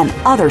flame and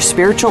other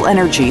spiritual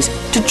energies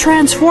to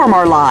transform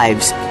our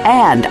lives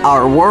and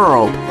our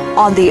world.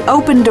 On The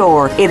Open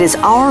Door, it is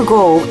our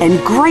goal and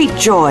great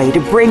joy to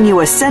bring you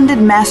Ascended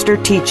Master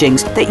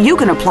teachings that you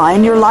can apply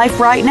in your life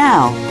right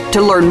now.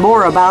 To learn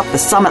more about the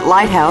Summit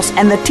Lighthouse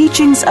and the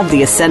teachings of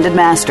the Ascended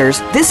Masters,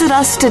 visit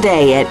us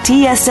today at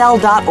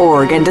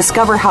tsl.org and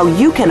discover how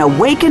you can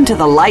awaken to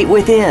the light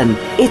within.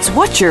 It's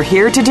what you're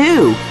here to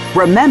do.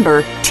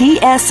 Remember,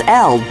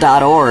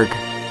 tsl.org.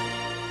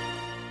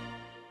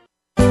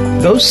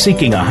 Those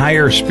seeking a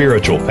higher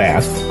spiritual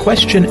path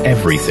question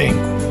everything.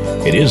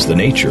 It is the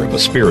nature of a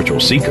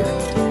spiritual seeker.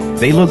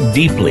 They look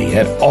deeply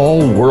at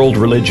all world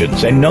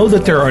religions and know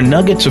that there are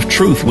nuggets of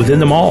truth within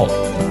them all.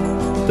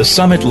 The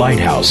Summit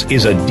Lighthouse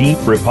is a deep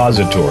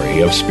repository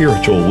of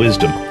spiritual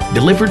wisdom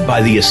delivered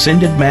by the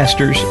Ascended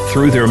Masters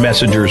through their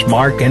messengers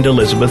Mark and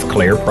Elizabeth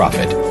Clare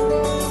Prophet.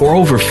 For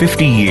over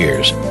 50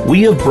 years,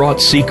 we have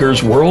brought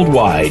seekers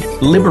worldwide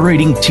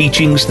liberating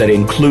teachings that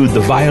include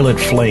the violet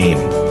flame,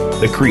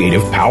 the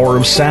creative power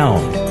of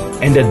sound,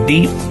 and a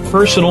deep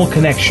personal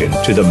connection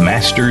to the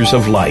Masters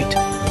of Light.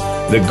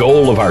 The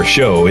goal of our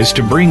show is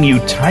to bring you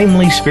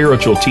timely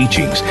spiritual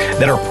teachings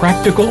that are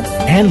practical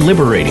and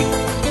liberating.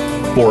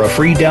 For a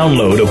free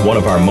download of one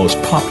of our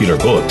most popular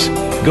books,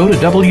 go to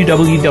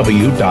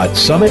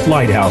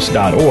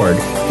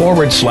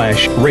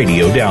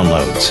www.summitlighthouse.org/radio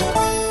downloads.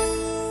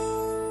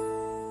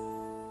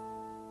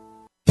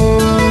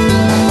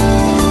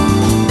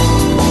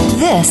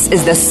 This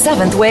is the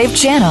Seventh Wave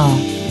Channel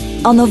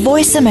on the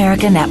Voice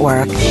America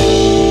Network.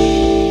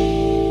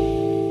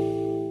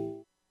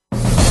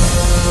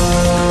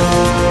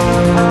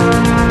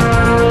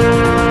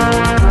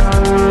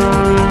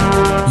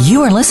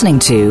 You are listening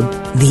to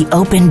The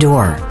Open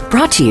Door,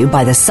 brought to you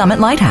by the Summit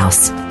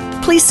Lighthouse.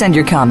 Please send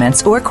your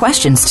comments or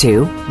questions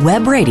to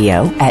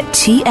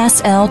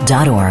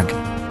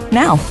webradio@tsl.org.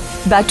 Now,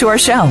 back to our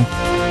show.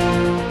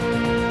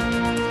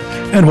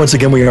 And once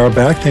again, we are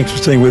back. Thanks for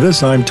staying with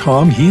us. I'm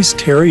Tom, he's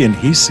Terry, and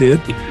he's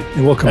Sid.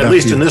 And welcome back. At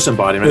least in this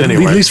embodiment, at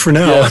anyway. At least for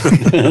now.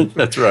 Yeah.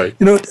 That's right.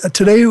 You know,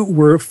 today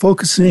we're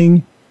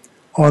focusing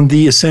on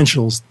the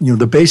essentials,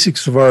 the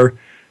basics of our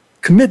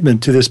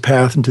commitment to this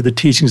path and to the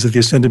teachings of the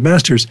Ascended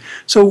Masters.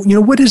 So,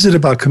 what is it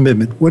about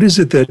commitment? What is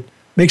it that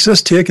makes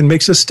us tick and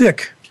makes us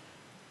stick?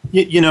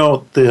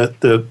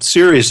 The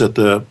series that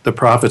the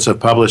prophets have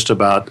published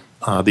about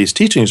these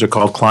teachings are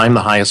called Climb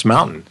the Highest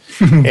Mountain.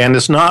 And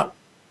it's not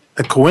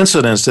a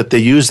coincidence that they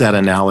use that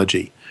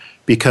analogy,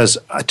 because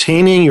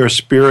attaining your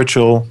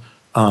spiritual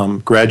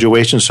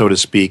graduation, so to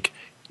speak,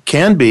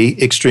 can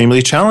be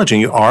extremely challenging.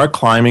 You are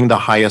climbing the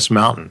highest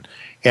mountain.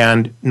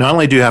 And not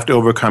only do you have to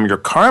overcome your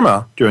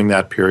karma during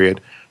that period,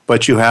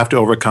 but you have to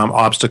overcome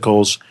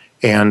obstacles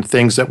and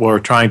things that were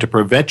trying to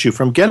prevent you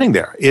from getting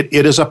there. It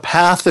is a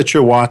path that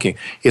you're walking.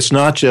 It's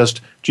not just,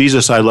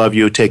 Jesus, I love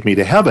you, take me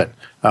to heaven.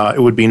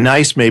 It would be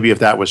nice maybe if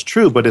that was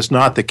true, but it's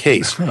not the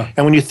case.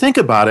 And when you think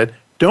about it,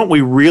 don't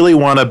we really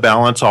want to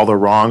balance all the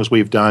wrongs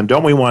we've done?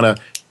 Don't we want to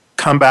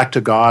come back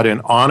to God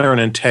in honor and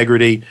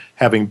integrity,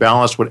 having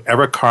balanced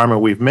whatever karma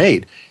we've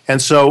made?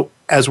 And so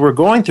as we're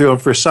going through,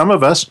 and for some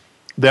of us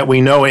that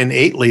we know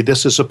innately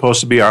this is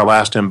supposed to be our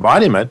last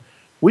embodiment,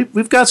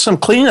 we've got some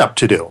cleanup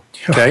to do,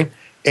 okay?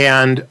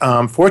 And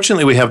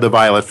fortunately, we have the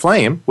violet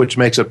flame, which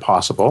makes it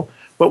possible.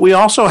 But we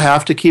also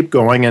have to keep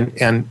going,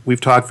 and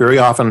we've talked very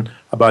often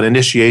about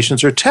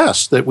initiations or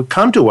tests that would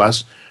come to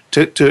us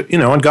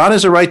and God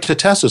has a right to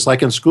test us.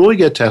 Like in school, you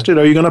get tested.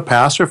 Are you going to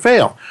pass or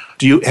fail?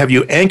 Have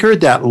you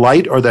anchored that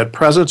light or that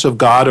presence of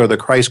God or the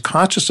Christ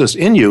consciousness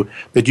in you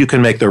that you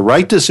can make the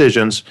right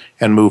decisions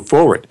and move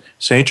forward?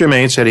 Saint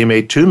Germain said he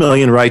made 2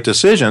 million right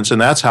decisions, and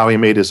that's how he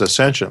made his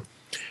ascension.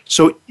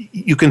 So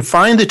you can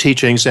find the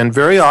teachings, and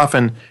very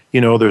often,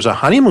 there's a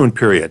honeymoon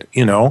period.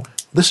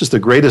 This is the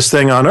greatest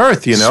thing on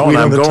earth, and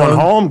I'm going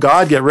home.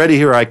 God, get ready,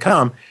 here I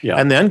come. Yeah.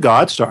 And then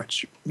God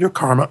starts your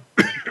karma.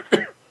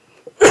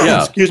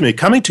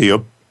 Coming to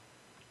you,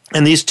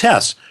 and these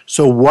tests.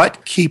 So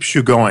what keeps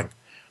you going?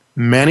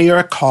 Many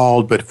are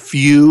called, but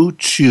few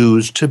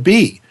choose to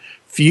be.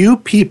 Few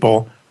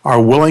people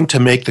are willing to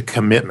make the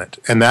commitment,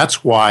 and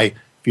that's why,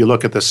 if you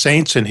look at the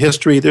saints in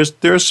history, there's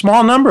a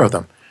small number of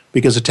them,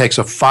 because it takes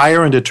a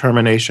fire and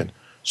determination.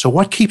 So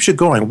what keeps you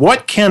going?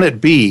 What can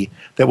it be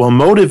that will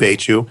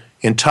motivate you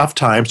in tough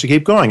times to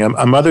keep going?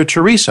 A Mother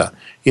Teresa,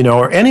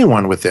 or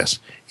anyone with this.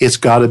 It's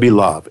got to be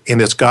love,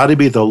 and it's got to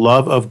be the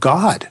love of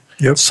God.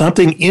 Yep.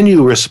 Something in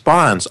you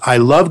responds. I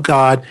love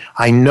God.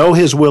 I know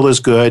His will is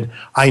good.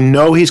 I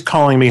know He's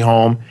calling me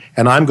home,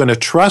 and I'm going to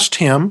trust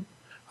Him.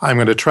 I'm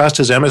going to trust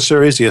His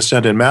emissaries, the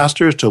Ascended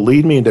Masters, to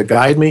lead me and to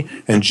guide me,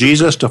 and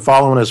Jesus to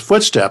follow in His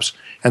footsteps.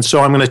 And so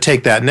I'm going to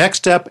take that next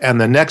step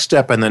and the next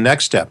step and the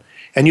next step.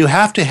 And you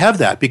have to have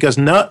that, because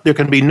there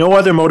can be no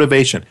other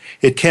motivation.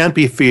 It can't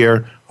be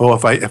fear. Oh,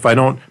 if I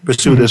don't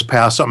pursue this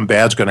path, something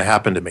bad's going to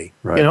happen to me.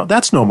 Right.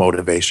 That's no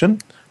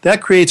motivation.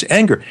 That creates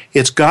anger.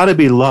 It's got to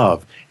be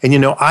love.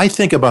 And, I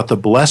think about the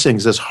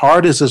blessings, as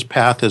hard as this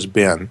path has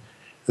been,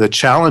 the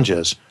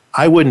challenges,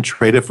 I wouldn't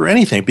trade it for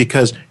anything,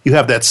 because you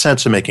have that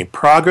sense of making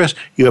progress,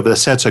 you have the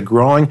sense of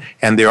growing,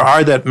 and there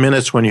are that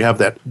minutes when you have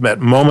that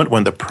moment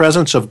when the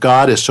presence of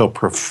God is so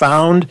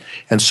profound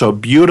and so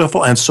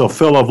beautiful and so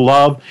full of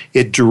love,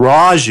 it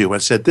draws you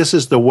and said, this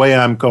is the way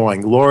I'm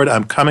going. Lord,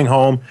 I'm coming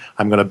home.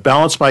 I'm going to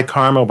balance my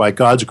karma by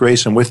God's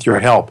grace and with your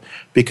help,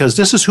 because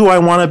this is who I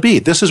want to be.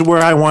 This is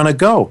where I want to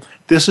go.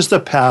 This is the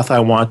path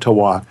I want to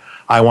walk.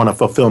 I want to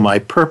fulfill my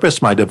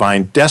purpose, my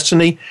divine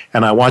destiny,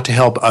 and I want to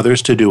help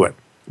others to do it.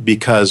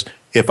 Because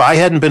if I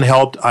hadn't been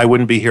helped, I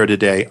wouldn't be here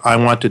today. I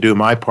want to do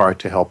my part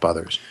to help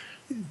others.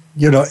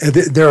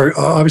 There are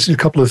obviously a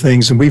couple of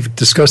things, and we've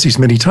discussed these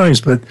many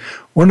times, but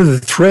one of the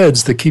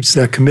threads that keeps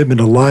that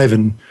commitment alive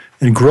and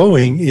And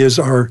growing is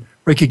our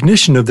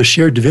recognition of the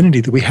shared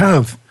divinity that we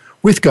have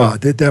with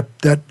God,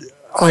 that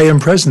I am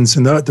presence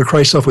and the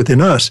Christ self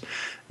within us.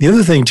 The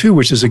other thing, too,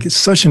 which is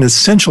such an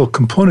essential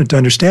component to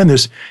understand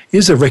this,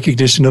 is a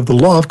recognition of the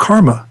law of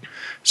karma.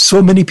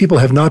 So many people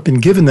have not been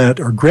given that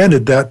or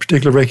granted that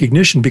particular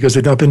recognition because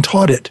they've not been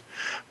taught it.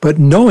 But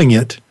knowing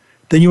it,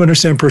 then you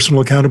understand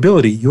personal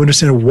accountability. You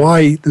understand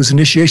why those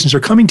initiations are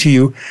coming to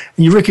you,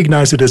 and you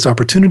recognize it as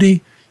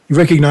opportunity. You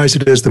recognize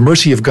it as the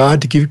mercy of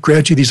God to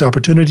grant you these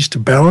opportunities to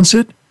balance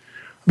it.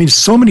 I mean,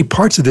 so many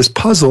parts of this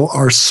puzzle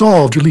are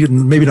solved, or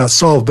maybe not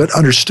solved, but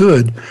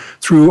understood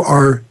through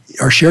our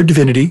shared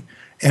divinity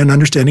and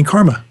understanding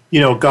karma.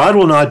 God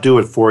will not do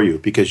it for you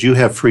because you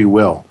have free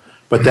will.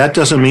 But that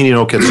doesn't mean you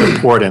don't get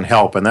support and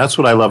help. And that's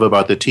what I love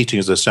about the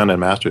teachings of Ascended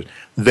Masters.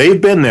 They've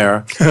been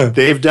there.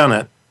 They've done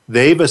it.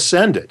 They've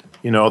ascended.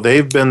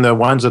 They've been the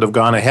ones that have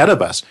gone ahead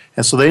of us.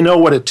 And so they know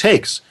what it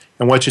takes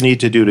and what you need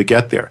to do to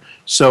get there.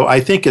 So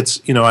I think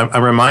it's,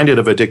 I'm reminded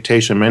of a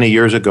dictation many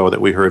years ago that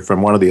we heard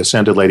from one of the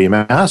Ascended Lady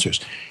Masters.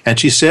 And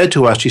she said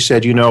to us,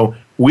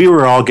 we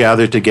were all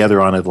gathered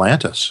together on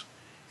Atlantis.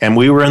 And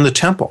we were in the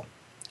temple.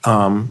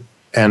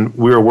 And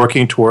we were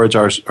working towards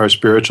our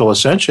spiritual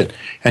ascension.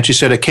 And she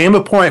said it came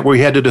a point where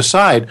you had to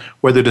decide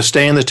whether to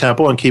stay in the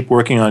temple and keep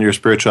working on your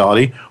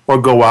spirituality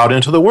or go out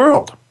into the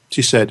world.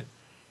 She said,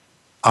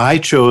 I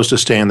chose to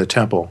stay in the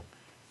temple.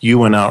 You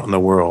went out in the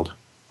world.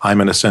 I'm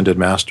an ascended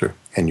master,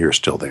 and you're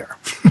still there.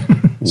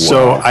 Wow.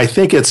 So I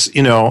think it's,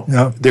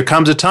 there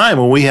comes a time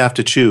when we have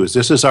to choose.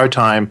 This is our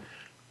time,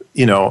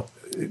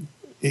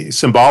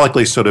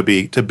 symbolically, so to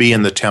be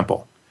in the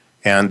temple.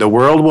 And the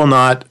world will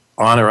not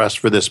honor us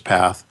for this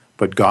path,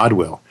 but God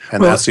will,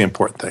 and that's the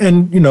important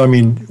thing.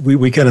 And,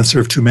 we cannot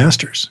serve two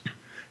masters.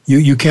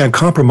 You can't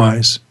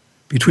compromise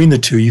between the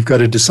two. You've got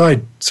to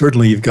decide.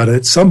 Certainly, you've got to,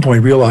 at some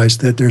point, realize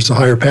that there's a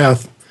higher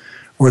path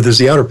or there's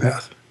the outer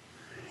path.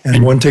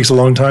 And one takes a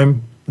long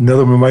time,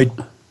 another one might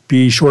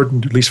be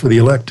shortened, at least for the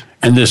elect.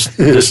 And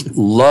this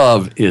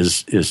love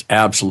is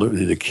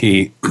absolutely the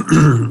key.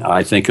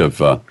 I think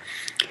of...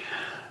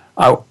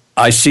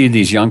 I see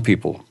these young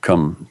people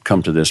come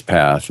to this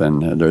path,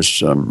 and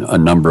there's a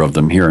number of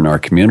them here in our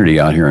community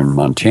out here in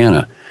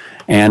Montana.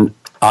 And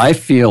I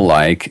feel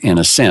like, in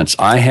a sense,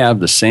 I have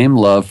the same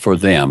love for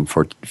them,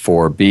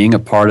 for being a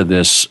part of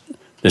this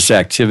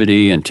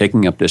activity and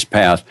taking up this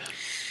path,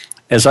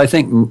 as I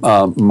think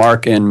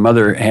Mark and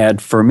Mother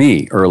had for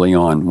me early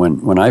on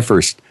when I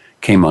first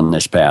came on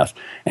this path.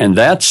 And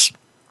that's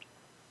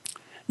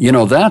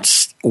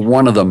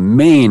one of the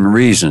main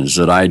reasons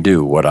that I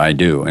do what I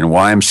do and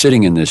why I'm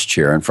sitting in this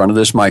chair in front of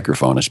this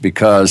microphone is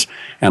because,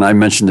 and I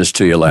mentioned this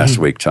to you last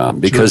week, Tom,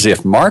 because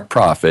if Mark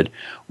Prophet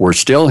were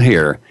still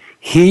here,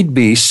 he'd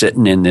be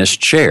sitting in this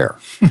chair.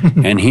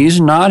 And he's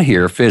not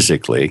here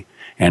physically,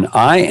 and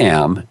I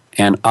am,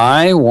 and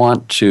I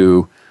want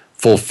to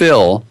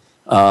fulfill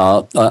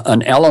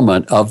an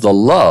element of the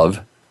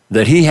love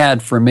that he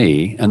had for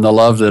me and the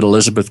love that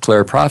Elizabeth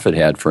Clare Prophet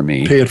had for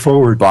me. Pay it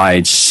forward.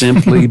 By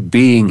simply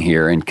being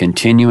here and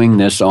continuing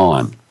this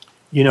on.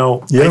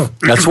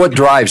 That's what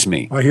drives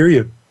me. I hear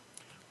you.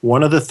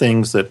 One of the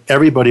things that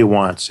everybody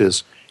wants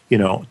is,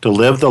 to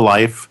live the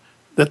life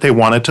that they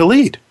wanted to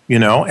lead,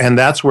 and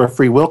that's where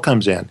free will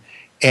comes in.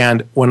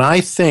 And when I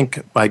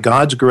think by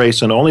God's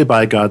grace and only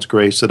by God's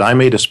grace that I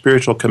made a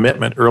spiritual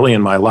commitment early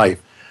in my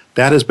life,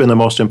 that has been the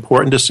most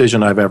important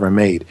decision I've ever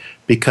made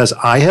because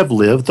I have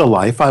lived the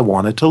life I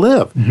wanted to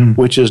live,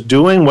 which is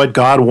doing what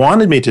God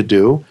wanted me to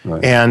do,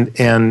 right.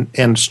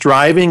 and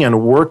striving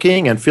and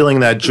working and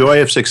feeling that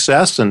joy of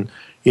success. And,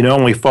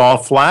 when we fall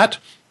flat,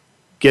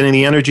 getting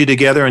the energy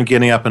together and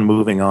getting up and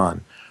moving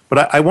on.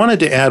 But I wanted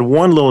to add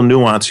one little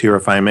nuance here,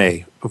 if I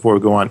may, before we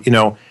go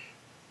on.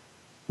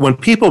 When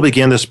people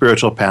begin the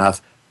spiritual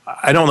path,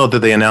 I don't know that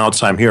they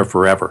announce I'm here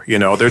forever.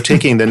 They're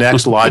taking the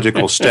next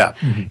logical step.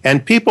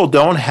 And people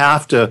don't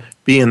have to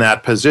be in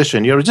that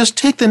position. Just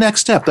take the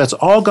next step. That's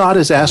all God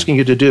is asking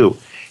you to do.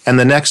 And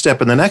the next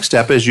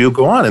step is you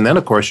go on. And then,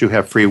 of course, you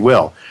have free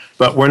will.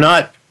 But we're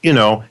not,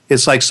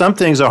 it's like some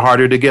things are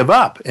harder to give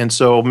up. And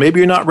so maybe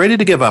you're not ready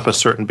to give up a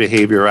certain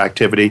behavior or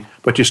activity,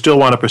 but you still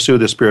want to pursue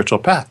the spiritual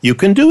path. You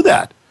can do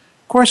that.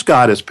 Of course,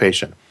 God is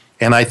patient.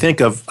 And I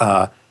think of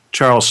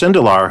Charles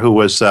Sindelar, who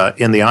was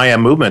in the I Am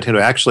movement, who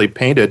actually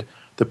painted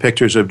the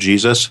pictures of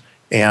Jesus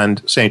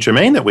and Saint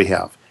Germain that we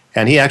have.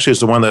 And he actually is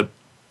the one that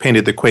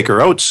painted the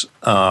Quaker Oats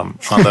on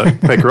the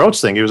Quaker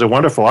Oats thing. He was a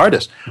wonderful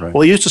artist. Right.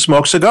 Well, he used to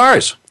smoke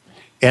cigars.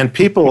 And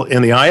people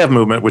in the I Have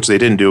movement, which they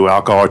didn't do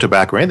alcohol or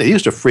tobacco, they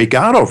used to freak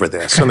out over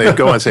this. And they'd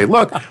go and say,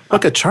 look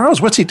at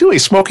Charles, what's he doing?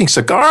 He's smoking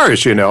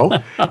cigars,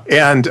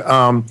 And,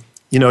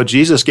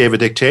 Jesus gave a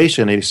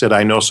dictation, and he said,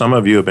 I know some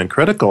of you have been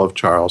critical of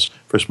Charles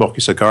for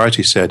smoking cigars.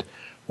 He said,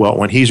 well,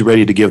 when he's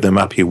ready to give them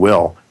up, he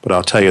will. But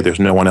I'll tell you, there's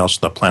no one else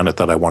on the planet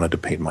that I wanted to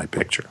paint my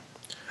picture.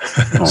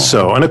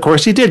 So, and of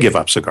course, he did give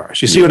up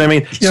cigars. You see what I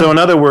mean? Yeah. So in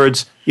other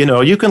words,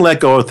 you can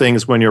let go of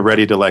things when you're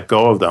ready to let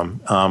go of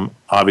them.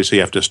 Obviously,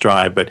 you have to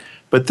strive.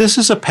 But this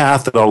is a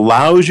path that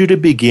allows you to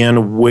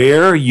begin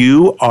where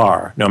you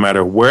are, no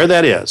matter where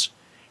that is,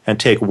 and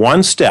take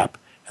one step.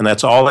 And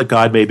that's all that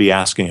God may be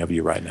asking of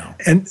you right now.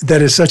 And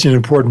that is such an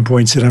important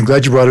point, Sid. I'm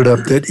glad you brought it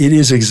up, that it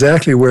is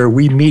exactly where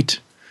we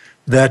meet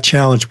that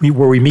challenge,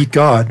 where we meet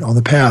God on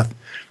the path.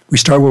 We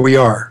start where we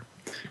are.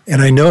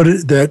 And I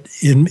noted that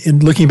in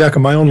looking back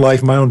on my own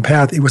life, my own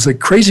path, it was like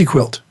crazy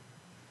quilt.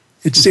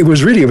 It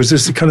was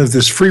just kind of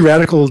this free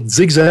radical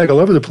zigzag all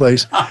over the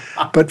place.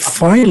 But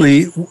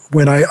finally,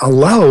 when I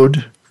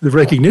allowed the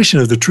recognition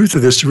of the truth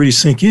of this to really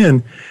sink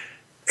in,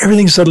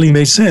 everything suddenly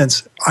made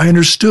sense. I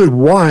understood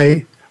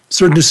why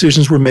certain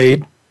decisions were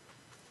made.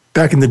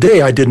 Back in the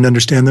day, I didn't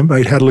understand them. I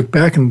had to look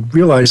back and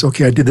realize,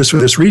 okay, I did this for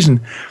this reason.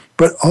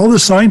 But all the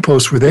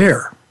signposts were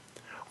there.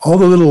 All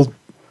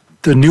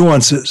the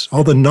nuances,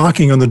 all the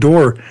knocking on the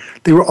door,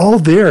 they were all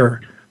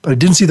there. But I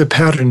didn't see the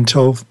pattern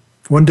until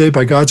one day,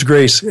 by God's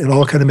grace, it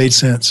all kind of made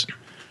sense.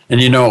 And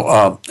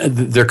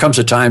there comes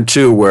a time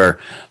too where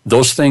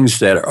those things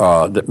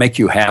that make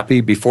you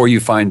happy before you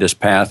find this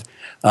path,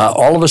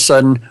 all of a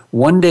sudden,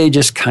 one day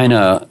just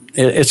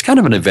it's kind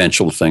of an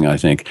eventual thing, I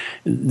think.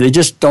 They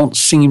just don't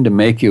seem to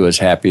make you as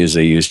happy as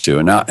they used to.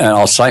 And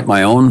I'll cite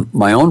my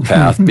own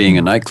path, being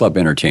a nightclub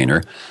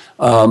entertainer.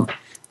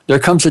 There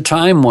comes a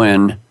time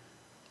when,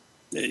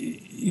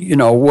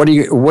 what do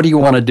you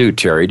want to do,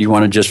 Terry? Do you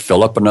want to just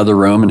fill up another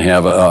room and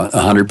have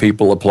 100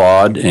 people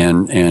applaud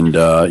and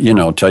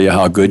tell you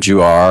how good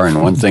you are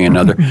and one thing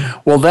another?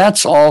 Well,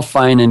 that's all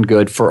fine and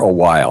good for a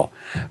while,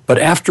 but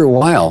after a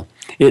while,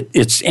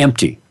 it's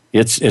empty.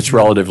 It's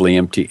relatively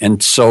empty,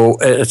 and so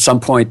at some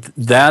point,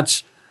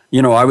 that's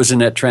I was in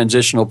that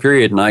transitional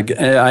period, and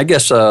I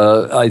guess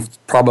I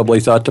probably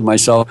thought to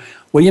myself,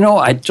 well,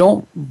 I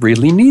don't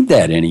really need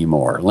that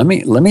anymore. Let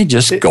me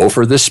just go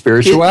for this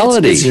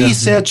spirituality. It's he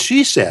said,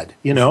 she said,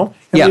 And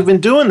we've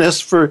been doing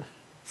this for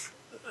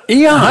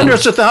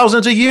hundreds of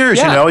thousands of years,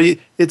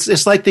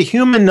 It's like the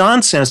human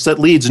nonsense that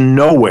leads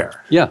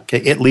nowhere. Yeah. Okay,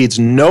 it leads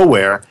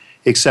nowhere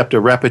except a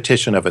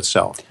repetition of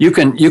itself. You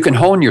can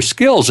hone your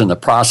skills in the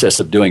process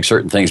of doing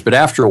certain things, but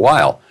after a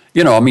while,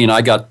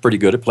 I got pretty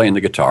good at playing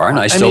the guitar, and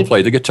I still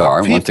play the guitar.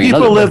 And one thing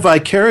people another, live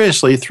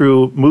vicariously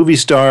through movie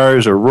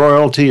stars or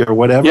royalty or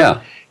whatever.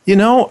 Yeah.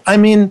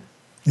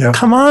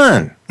 Come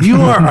on. You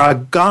are a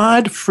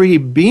God-free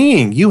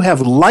being. You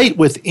have light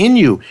within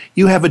you.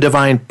 You have a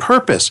divine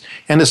purpose,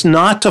 and it's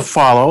not to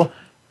follow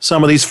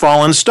some of these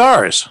fallen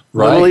stars.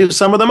 Right. Literally,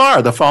 some of them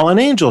are the fallen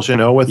angels,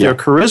 with their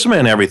charisma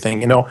and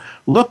everything.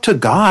 Look to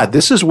God.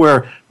 This is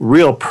where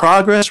real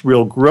progress,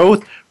 real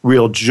growth,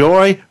 real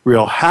joy,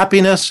 real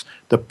happiness,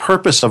 the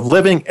purpose of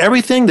living,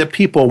 everything that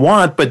people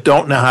want but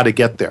don't know how to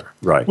get there.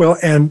 Right. Well,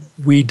 and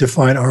we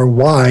define our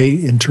why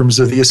in terms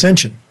of the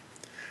ascension.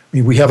 I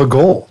mean, we have a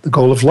goal, the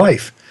goal of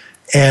life.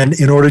 And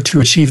in order to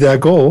achieve that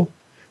goal,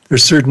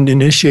 there's certain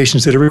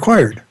initiations that are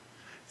required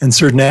and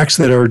certain acts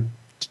that are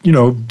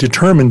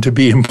determined to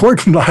be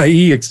important,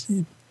 i.e.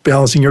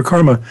 balancing your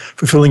karma,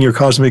 fulfilling your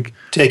cosmic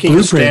taking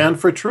blueprint. A stand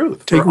for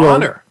truth, for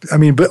honor.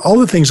 But all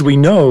the things we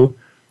know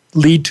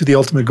lead to the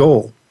ultimate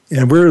goal,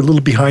 and we're a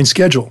little behind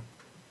schedule.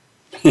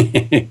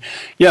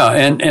 Yeah,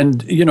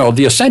 and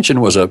the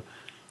ascension was a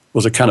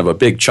kind of a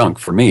big chunk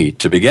for me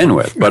to begin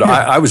with, but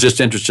I was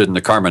just interested in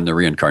the karma and the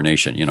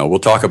reincarnation. We'll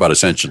talk about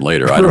ascension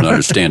later. I don't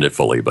understand it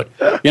fully, but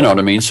you know what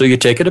I mean? So you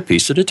take it a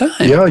piece at a time.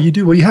 Yeah, you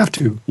do. Well, you have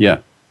to. Yeah.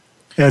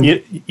 And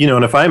and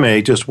if I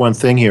may, just one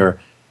thing here.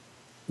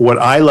 What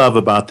I love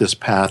about this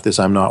path is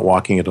I'm not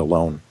walking it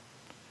alone.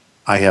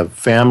 I have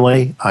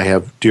family. I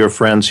have dear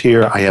friends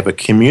here. I have a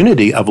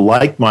community of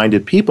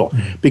like-minded people.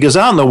 Mm-hmm. Because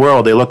out in the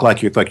world, they look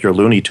like you're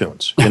Looney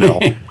Tunes.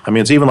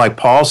 It's even like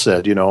Paul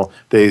said.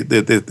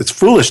 It's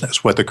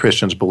foolishness what the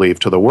Christians believe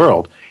to the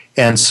world.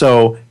 And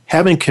so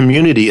having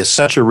community is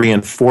such a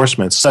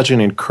reinforcement, such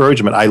an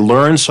encouragement. I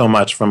learn so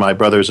much from my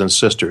brothers and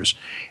sisters,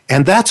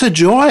 and that's a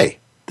joy.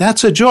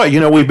 That's a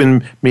joy. We've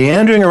been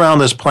meandering around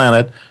this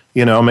planet.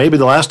 Maybe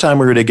the last time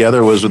we were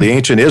together was with the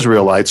ancient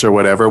Israelites or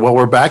whatever. Well,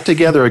 we're back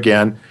together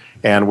again,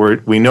 and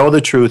we know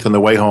the truth and the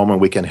way home, and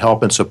we can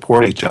help and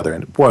support each other.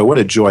 And boy, what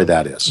a joy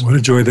that is. What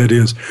a joy that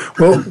is.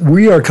 Well,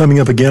 we are coming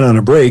up again on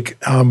a break.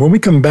 When we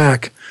come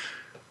back,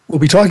 we'll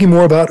be talking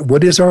more about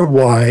what is our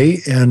why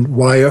and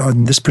why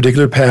on this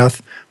particular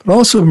path, but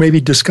also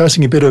maybe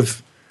discussing a bit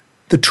of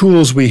the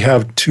tools we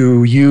have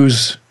to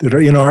use that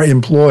are in our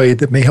employ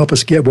that may help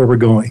us get where we're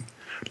going.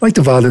 Like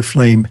the Violet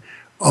Flame.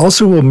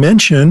 Also, we'll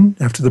mention,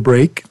 after the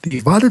break, the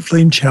Violet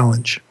Flame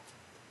Challenge.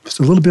 Just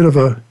a little bit of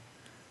a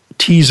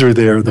teaser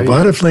there. The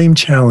Violet Flame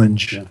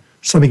Challenge. Yeah.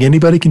 Something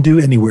anybody can do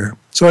anywhere.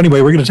 So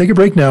anyway, we're going to take a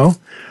break now.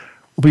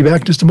 We'll be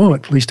back in just a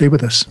moment. Please stay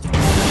with us.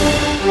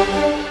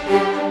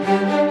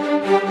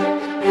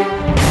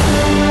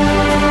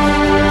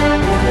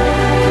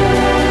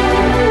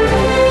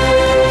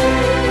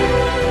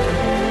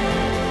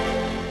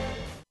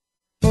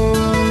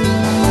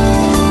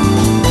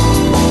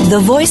 The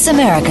Voice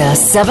America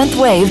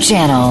 7th Wave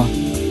Channel.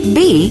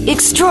 Be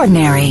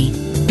extraordinary.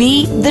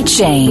 Be the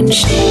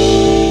change.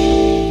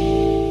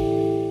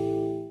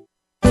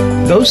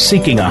 Those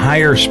seeking a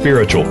higher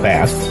spiritual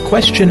path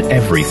question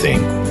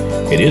everything.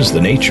 It is the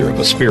nature of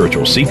a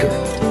spiritual seeker.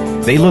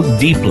 They look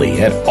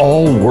deeply at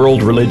all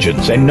world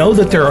religions and know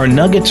that there are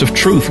nuggets of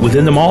truth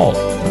within them all.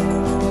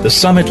 The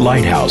Summit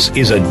Lighthouse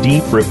is a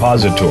deep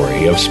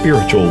repository of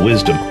spiritual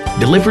wisdom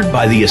delivered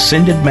by the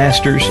Ascended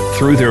Masters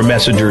through their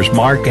messengers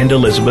Mark and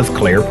Elizabeth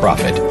Clare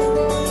Prophet.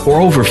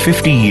 For over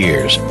 50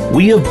 years,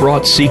 we have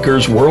brought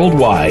seekers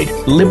worldwide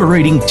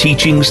liberating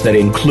teachings that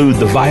include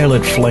the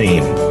violet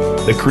flame,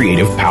 the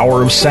creative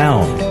power of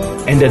sound,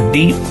 and a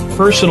deep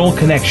personal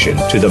connection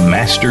to the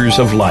Masters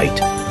of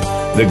Light.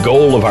 The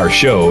goal of our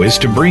show is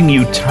to bring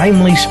you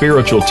timely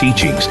spiritual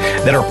teachings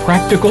that are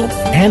practical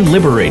and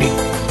liberating.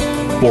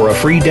 For a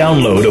free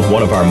download of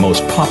one of our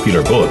most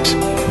popular books,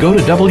 go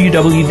to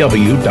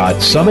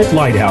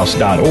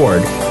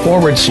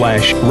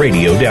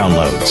www.summitlighthouse.org/radio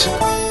downloads.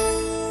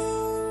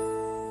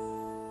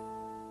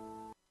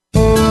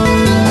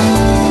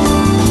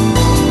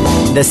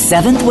 The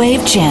Seventh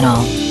Wave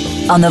Channel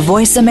on the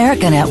Voice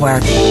America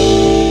Network.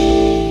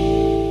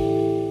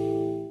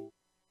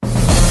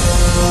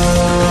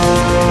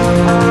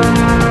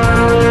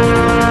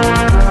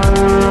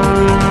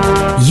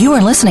 You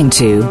are listening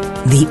to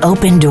The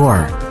Open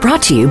Door,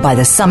 brought to you by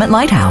the Summit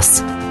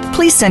Lighthouse.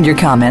 Please send your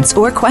comments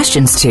or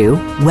questions to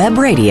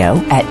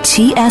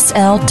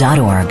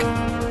webradio@tsl.org.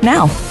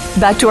 Now,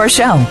 back to our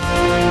show.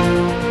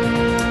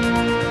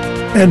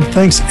 And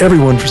thanks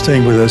everyone for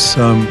staying with us.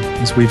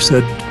 As we've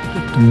said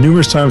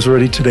numerous times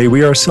already today,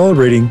 we are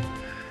celebrating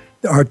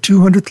our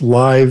 200th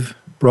live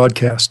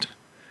broadcast.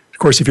 Of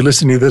course, if you're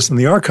listening to this in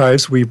the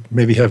archives, we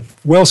maybe have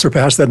well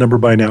surpassed that number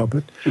by now.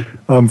 But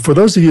for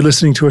those of you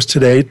listening to us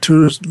today,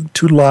 this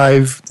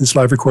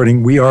live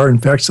recording, we are in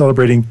fact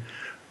celebrating,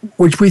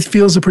 which we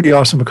feel is a pretty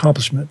awesome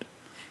accomplishment.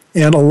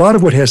 And a lot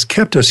of what has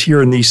kept us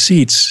here in these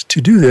seats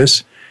to do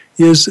this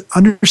is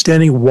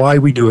understanding why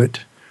we do it.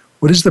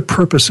 What is the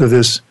purpose of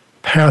this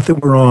path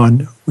that we're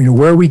on?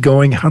 Where are we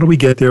going? How do we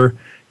get there?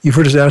 You've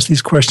heard us ask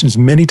these questions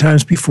many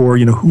times before.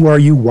 Who are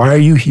you? Why are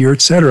you here?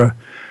 Etc.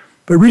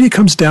 But really, it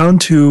comes down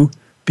to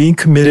being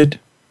committed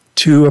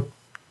to a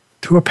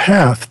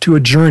path, to a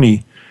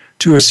journey,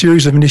 to a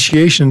series of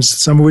initiations,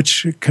 some of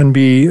which can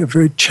be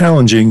very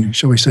challenging,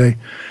 shall we say.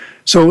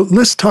 So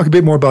let's talk a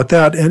bit more about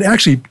that. And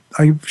actually,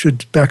 I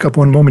should back up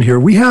one moment here.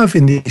 We have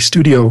in the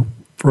studio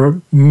for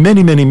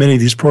many, many, many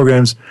of these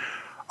programs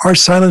our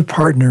silent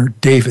partner,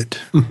 David.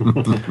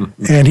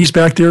 And he's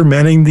back there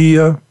manning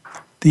the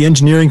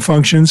engineering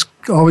functions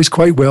always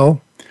quite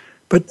well.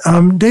 But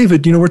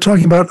David, we're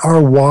talking about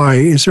our why.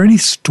 Is there any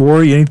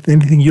story,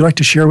 anything you'd like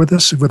to share with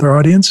us, with our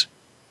audience?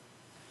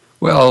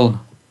 Well,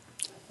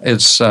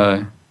 that's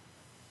a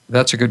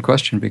good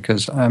question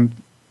because I'm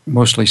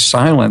mostly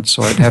silent,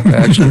 so I'd have to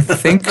actually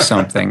think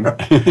something.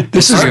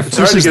 It's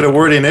hard to get a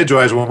word in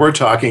edgewise when we're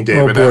talking,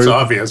 David. That's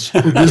obvious.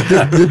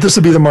 This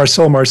will be the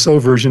Marcel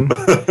version.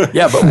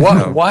 Yeah, but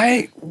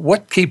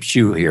what keeps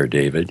you here,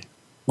 David?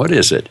 What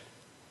is it?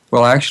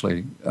 Well,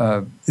 actually...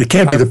 it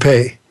can't be the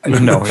pay.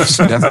 No, it's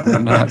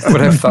definitely not. What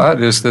I've thought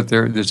is that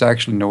there's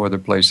actually no other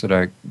place that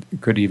I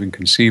could even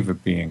conceive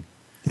of being.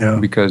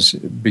 Yeah. Because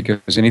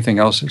anything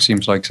else, it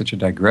seems like such a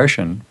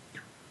digression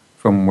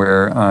from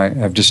where I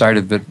have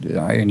decided that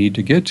I need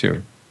to get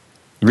to.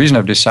 The reason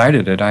I've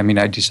decided it, I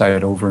decide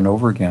it over and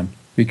over again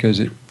because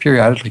it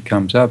periodically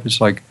comes up.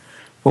 It's like,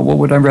 well, what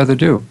would I rather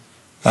do?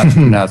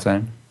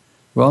 Nothing.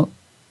 Well,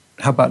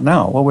 how about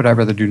now? What would I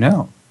rather do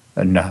now?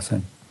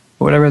 Nothing.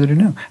 What would I rather do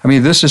now?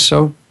 This is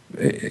so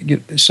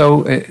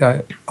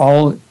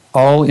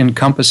all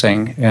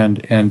encompassing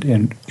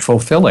and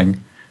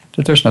fulfilling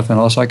that there's nothing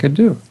else I could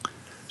do.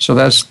 So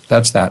that's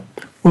that.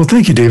 Well,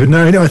 thank you, David.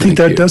 Now, I think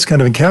that does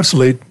kind of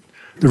encapsulate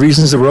the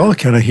reasons that we're all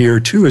kind of here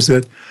too. Is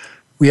that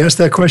we asked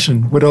that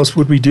question: what else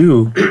would we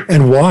do,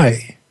 and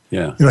why?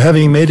 Yeah.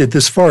 Having made it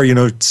this far,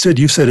 Sid,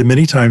 you've said it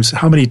many times.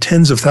 How many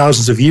tens of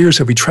thousands of years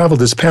have we traveled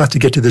this path to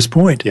get to this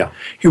point? Yeah.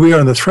 Here we are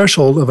on the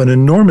threshold of an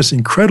enormous,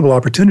 incredible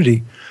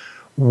opportunity.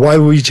 Why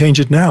would we change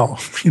it now?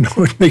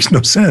 It makes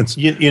no sense.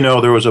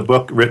 There was a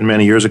book written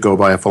many years ago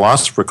by a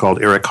philosopher called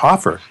Eric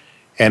Hoffer,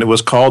 and it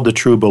was called The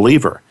True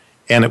Believer.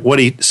 And what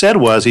he said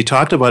was, he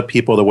talked about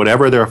people that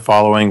whatever they're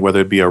following,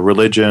 whether it be a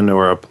religion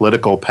or a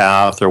political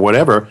path or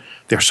whatever,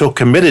 they're so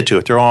committed to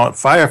it. They're all on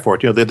fire for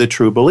it. They're the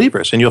true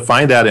believers. And you'll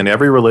find that in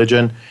every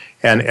religion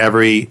and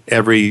every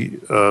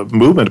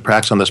movement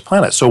practiced on this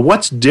planet. So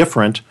what's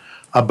different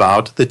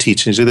about the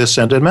teachings of the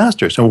Ascended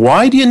Masters? And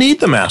why do you need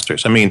the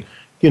Masters?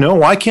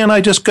 Why can't I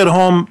just get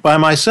home by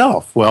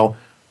myself? Well,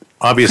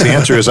 obvious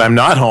answer is I'm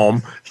not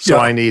home, so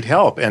I need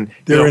help. And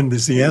therein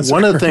is the answer.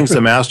 One of the things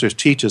the Masters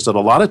teach is that a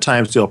lot of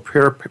times they'll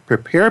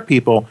prepare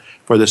people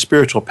for the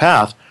spiritual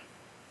path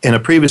in a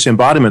previous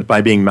embodiment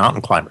by being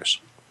mountain climbers.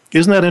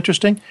 Isn't that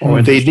interesting?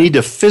 They need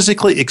to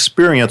physically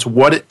experience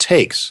what it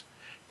takes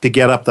to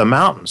get up the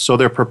mountain. So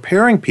they're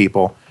preparing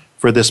people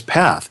for this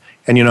path.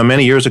 And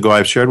many years ago,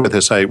 I've shared with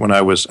this. When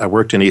I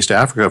worked in East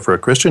Africa for a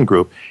Christian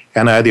group,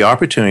 and I had the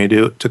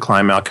opportunity to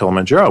climb Mount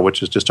Kilimanjaro,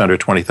 which is just under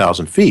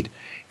 20,000 feet.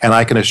 And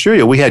I can assure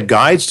you, we had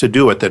guides to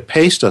do it that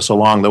paced us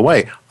along the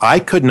way. I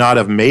could not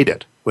have made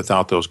it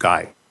without those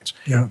guides.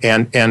 Yeah.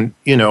 And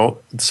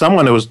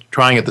someone who was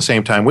trying at the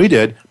same time we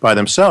did by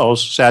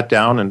themselves sat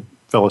down and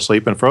fell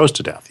asleep and froze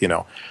to death,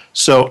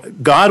 So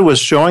God was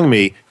showing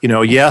me,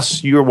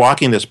 yes, you're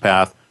walking this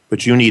path,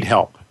 but you need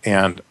help.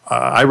 And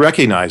I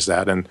recognize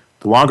that. And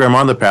the longer I'm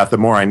on the path, the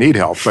more I need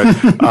help. But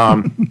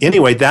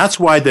anyway, that's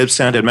why the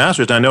Ascended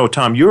Masters, I know,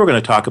 Tom, you were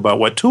going to talk about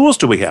what tools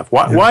do we have?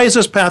 Why is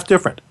this path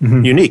different,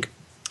 unique?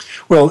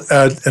 Well,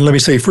 and let me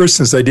say first,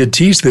 since I did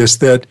tease this,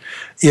 that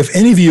if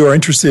any of you are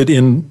interested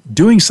in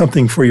doing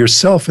something for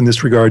yourself in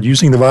this regard,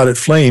 using the Violet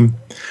Flame,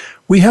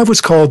 we have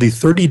what's called the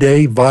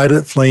 30-Day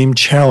Violet Flame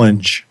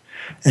Challenge.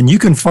 And you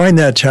can find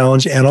that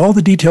challenge and all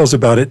the details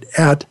about it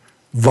at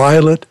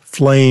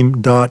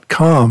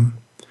violetflame.com.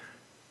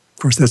 Of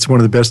course, that's one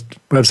of the best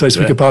websites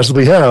we could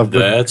possibly have.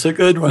 That's a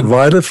good one.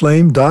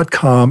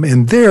 Violetflame.com.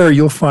 And there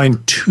you'll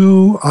find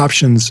two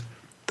options,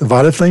 the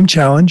Violet Flame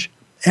Challenge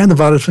and the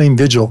Violet Flame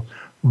Vigil,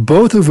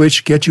 both of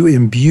which get you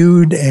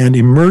imbued and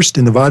immersed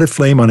in the Violet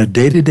Flame on a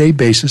day-to-day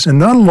basis. And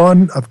not a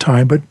lot of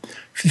time, but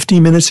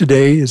 15 minutes a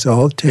day is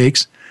all it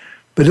takes.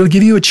 But it'll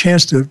give you a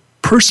chance to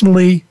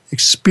personally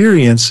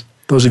experience,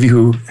 those of you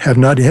who have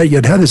not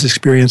yet had this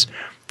experience,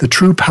 the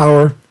true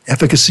power,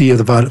 efficacy of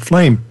the Violet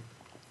Flame.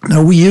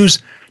 Now, we use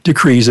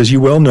decrees, as you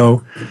well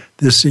know,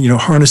 this,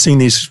 harnessing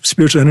these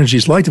spiritual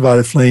energies like the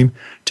Violet Flame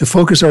to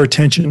focus our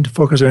attention, to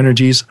focus our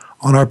energies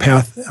on our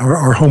path,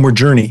 our homeward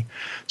journey.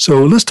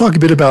 So let's talk a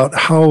bit about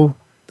how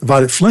the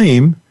Violet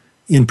Flame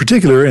in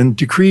particular and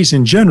decrees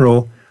in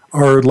general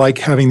are like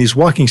having these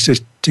walking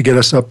sticks to get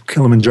us up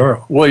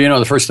Kilimanjaro. Well,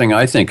 the first thing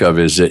I think of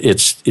is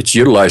it's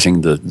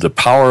utilizing the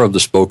power of the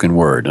spoken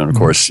word. And of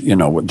course,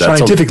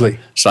 that's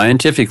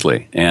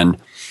scientifically. And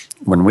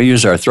when we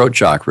use our throat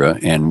chakra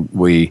and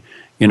we,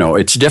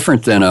 it's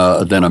different than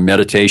a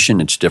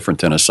meditation, it's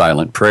different than a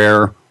silent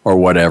prayer or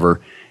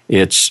whatever.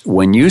 It's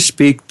when you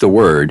speak the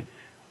word,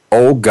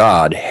 "Oh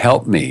God,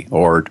 help me,"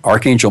 or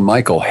 "Archangel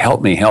Michael,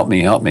 help me, help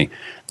me, help me."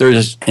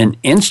 There's an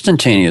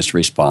instantaneous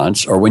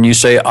response. Or when you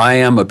say, "I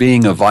am a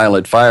being of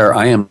violet fire,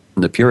 I am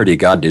the purity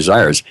God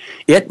desires,"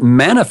 it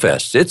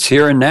manifests. It's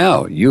here and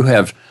now. You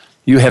have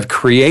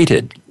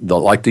created,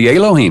 like the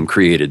Elohim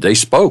created. They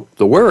spoke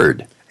the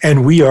word.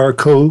 And we are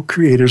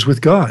co-creators with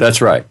God.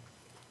 That's right.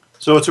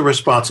 So it's a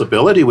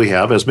responsibility we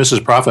have. As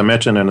Mrs. Prophet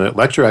mentioned in the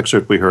lecture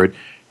excerpt we heard,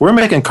 we're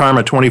making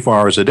karma 24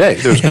 hours a day.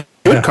 There's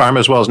good karma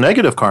as well as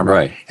negative karma.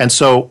 Right. And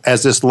so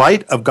as this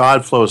light of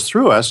God flows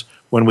through us,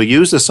 when we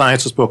use the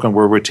science of spoken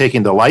word, we're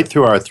taking the light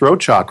through our throat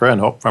chakra and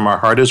hope from our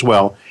heart as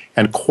well,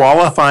 and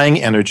qualifying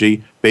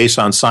energy based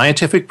on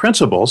scientific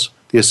principles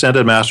the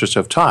Ascended Masters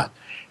have taught.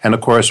 And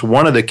of course,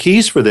 one of the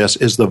keys for this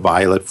is the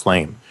Violet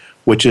Flame,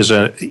 which is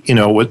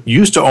what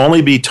used to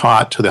only be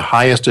taught to the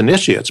highest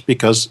initiates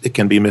because it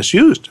can be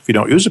misused if you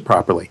don't use it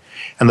properly.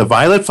 And the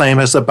Violet Flame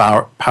has the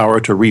power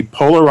to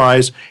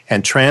repolarize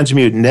and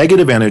transmute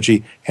negative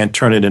energy and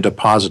turn it into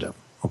positive.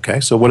 Okay,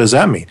 so what does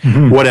that mean?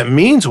 What it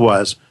means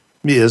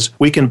is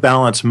we can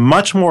balance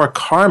much more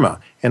karma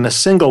in a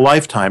single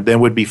lifetime than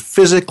would be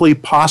physically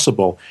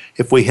possible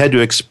if we had to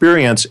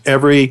experience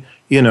every,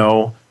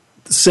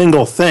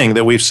 single thing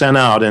that we've sent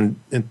out in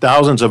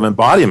thousands of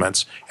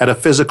embodiments at a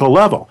physical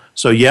level.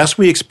 So yes,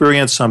 we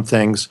experience some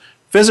things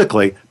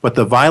physically, but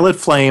the Violet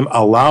Flame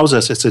allows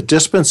us, it's a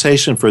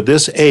dispensation for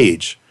this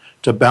age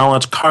to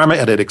balance karma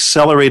at an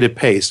accelerated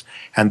pace.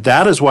 And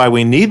that is why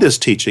we need this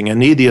teaching and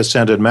need the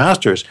Ascended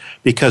Masters,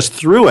 because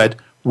through it,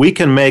 we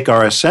can make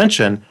our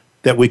ascension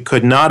that we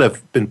could not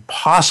have been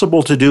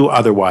possible to do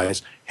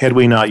otherwise had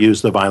we not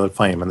used the Violet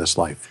Flame in this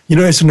life.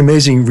 It's an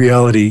amazing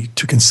reality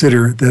to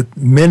consider that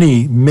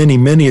many, many,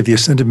 many of the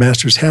Ascended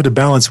Masters had to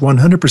balance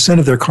 100%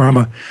 of their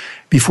karma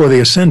before they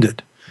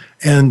ascended.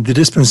 And the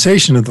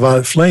dispensation of the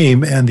Violet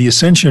Flame and the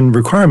ascension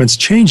requirements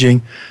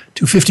changing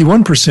to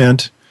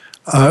 51%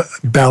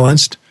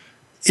 balanced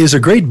is a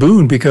great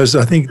boon, because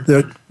I think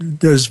that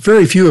there's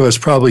very few of us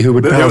probably who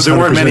would balance 100%. There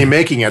weren't many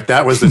making it.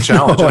 That was the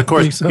challenge. No, and of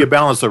course, you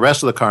balance the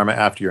rest of the karma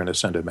after you're an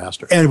Ascended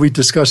Master. And we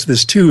discussed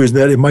this too, is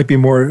that it might be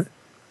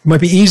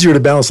easier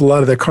to balance a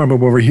lot of that karma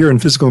over here in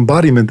physical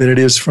embodiment than it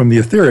is from the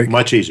etheric.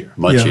 Much easier.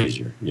 Much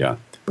easier, yeah.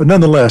 But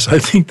nonetheless, I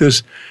think it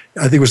was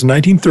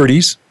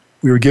 1930s.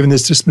 We were given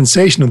this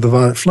dispensation of the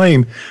Violet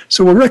Flame.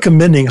 So we're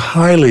recommending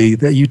highly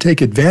that you take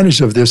advantage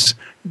of this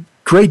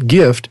great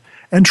gift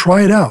and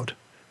try it out,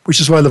 which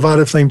is why the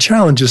Violet Flame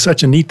Challenge is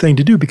such a neat thing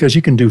to do, because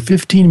you can do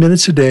 15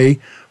 minutes a day,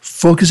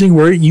 focusing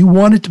where you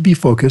want it to be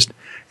focused,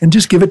 and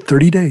just give it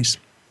 30 days.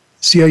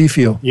 See how you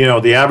feel.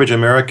 The average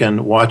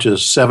American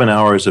watches 7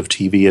 hours of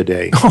TV a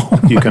day.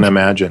 You can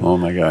imagine. Oh,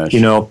 my gosh.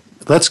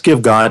 Let's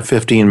give God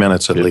 15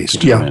 minutes at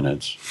least. 15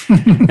 minutes.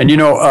 And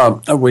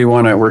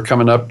we're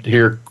coming up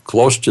here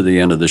close to the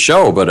end of the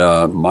show,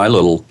 but my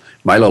little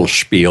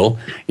spiel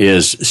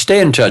is stay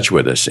in touch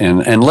with us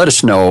and let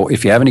us know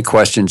if you have any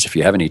questions, if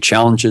you have any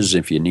challenges,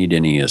 if you need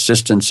any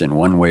assistance in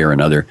one way or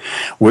another.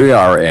 We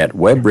are at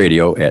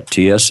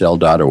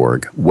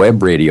webradio@tsl.org,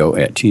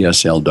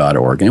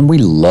 webradio@tsl.org, and we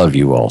love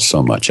you all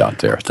so much out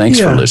there. Thanks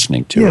for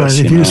listening to us.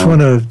 And if you just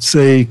want to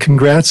say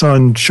congrats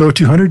on show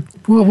 200,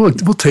 We'll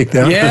take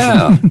that.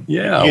 Yeah,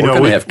 yeah. We're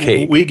going to have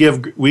cake.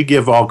 We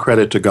give all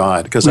credit to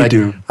God, because I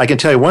can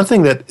tell you one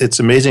thing that it's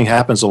amazing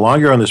happens. The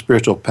longer you're on the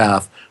spiritual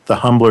path, the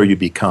humbler you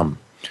become.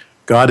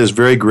 God is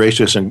very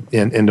gracious in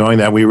knowing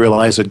that. We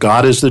realize that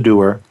God is the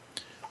doer,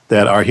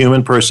 that our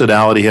human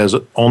personality has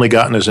only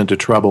gotten us into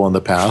trouble in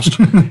the past,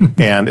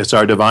 and it's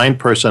our divine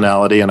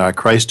personality and our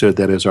Christhood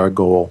that is our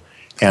goal,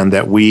 and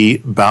that we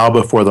bow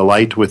before the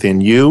light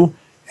within you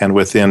and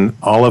within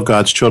all of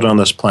God's children on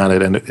this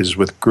planet, and it is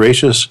with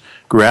gracious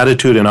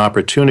gratitude and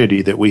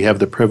opportunity that we have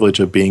the privilege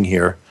of being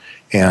here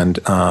and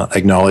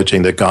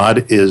acknowledging that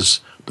God is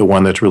the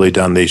one that's really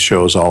done these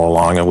shows all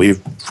along, and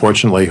we've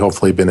fortunately,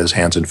 hopefully, been his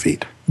hands and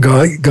feet.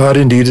 God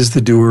indeed is the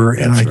doer,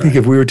 and I think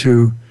if we were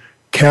to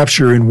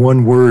capture in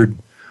one word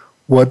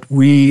what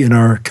we in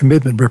our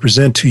commitment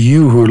represent to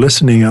you who are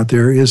listening out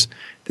there, is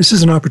this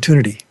is an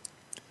opportunity.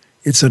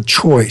 It's a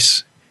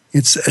choice.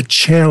 It's a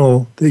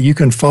channel that you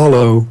can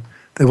follow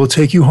that will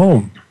take you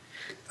home.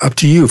 Up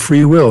to you,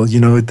 free will.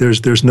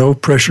 There's no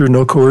pressure,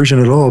 no coercion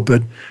at all,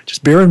 but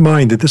just bear in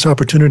mind that this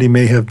opportunity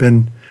may have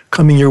been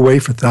coming your way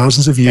for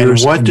thousands of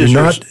years, and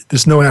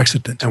there's no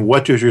accident. And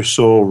what does your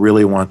soul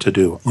really want to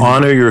do? Yeah.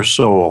 Honor your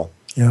soul.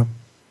 Yeah.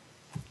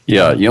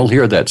 Yeah, you'll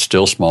hear that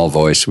still small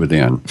voice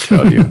within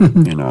tell you.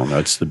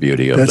 That's the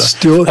beauty of that's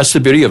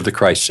the beauty of the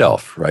Christ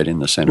self, right in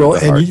the center of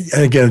the heart.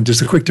 And again,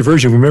 just a quick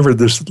diversion. Remember,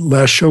 this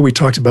last show we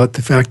talked about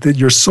the fact that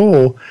your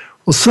soul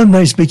will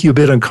sometimes make you a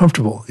bit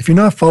uncomfortable. If you're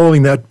not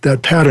following that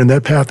pattern,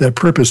 that path, that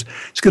purpose,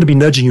 it's going to be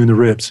nudging you in the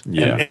ribs.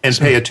 Yeah, and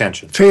pay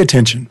attention. Pay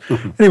attention.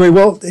 Anyway,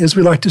 well, as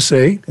we like to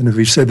say, and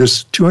we've said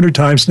this 200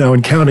 times now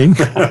and counting,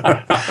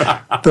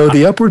 though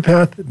the upward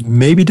path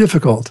may be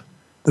difficult,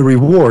 the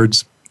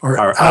rewards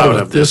are out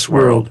of this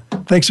world.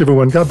 Thanks,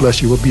 everyone. God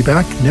bless you. We'll be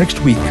back next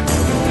week.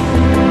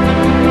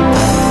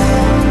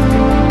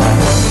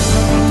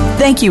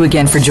 Thank you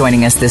again for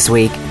joining us this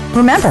week.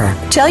 Remember,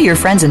 tell your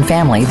friends and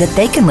family that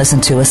they can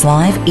listen to us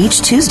live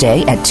each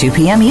Tuesday at 2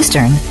 p.m.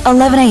 Eastern,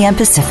 11 a.m.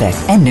 Pacific,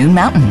 and noon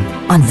Mountain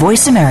on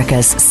Voice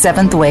America's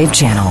 7th Wave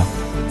channel.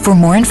 For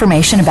more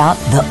information about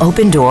the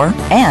Open Door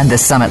and the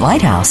Summit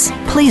Lighthouse,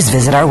 please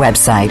visit our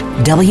website,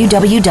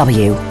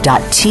 www.tsl.org.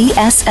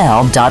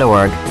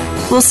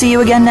 We'll see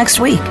you again next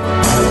week.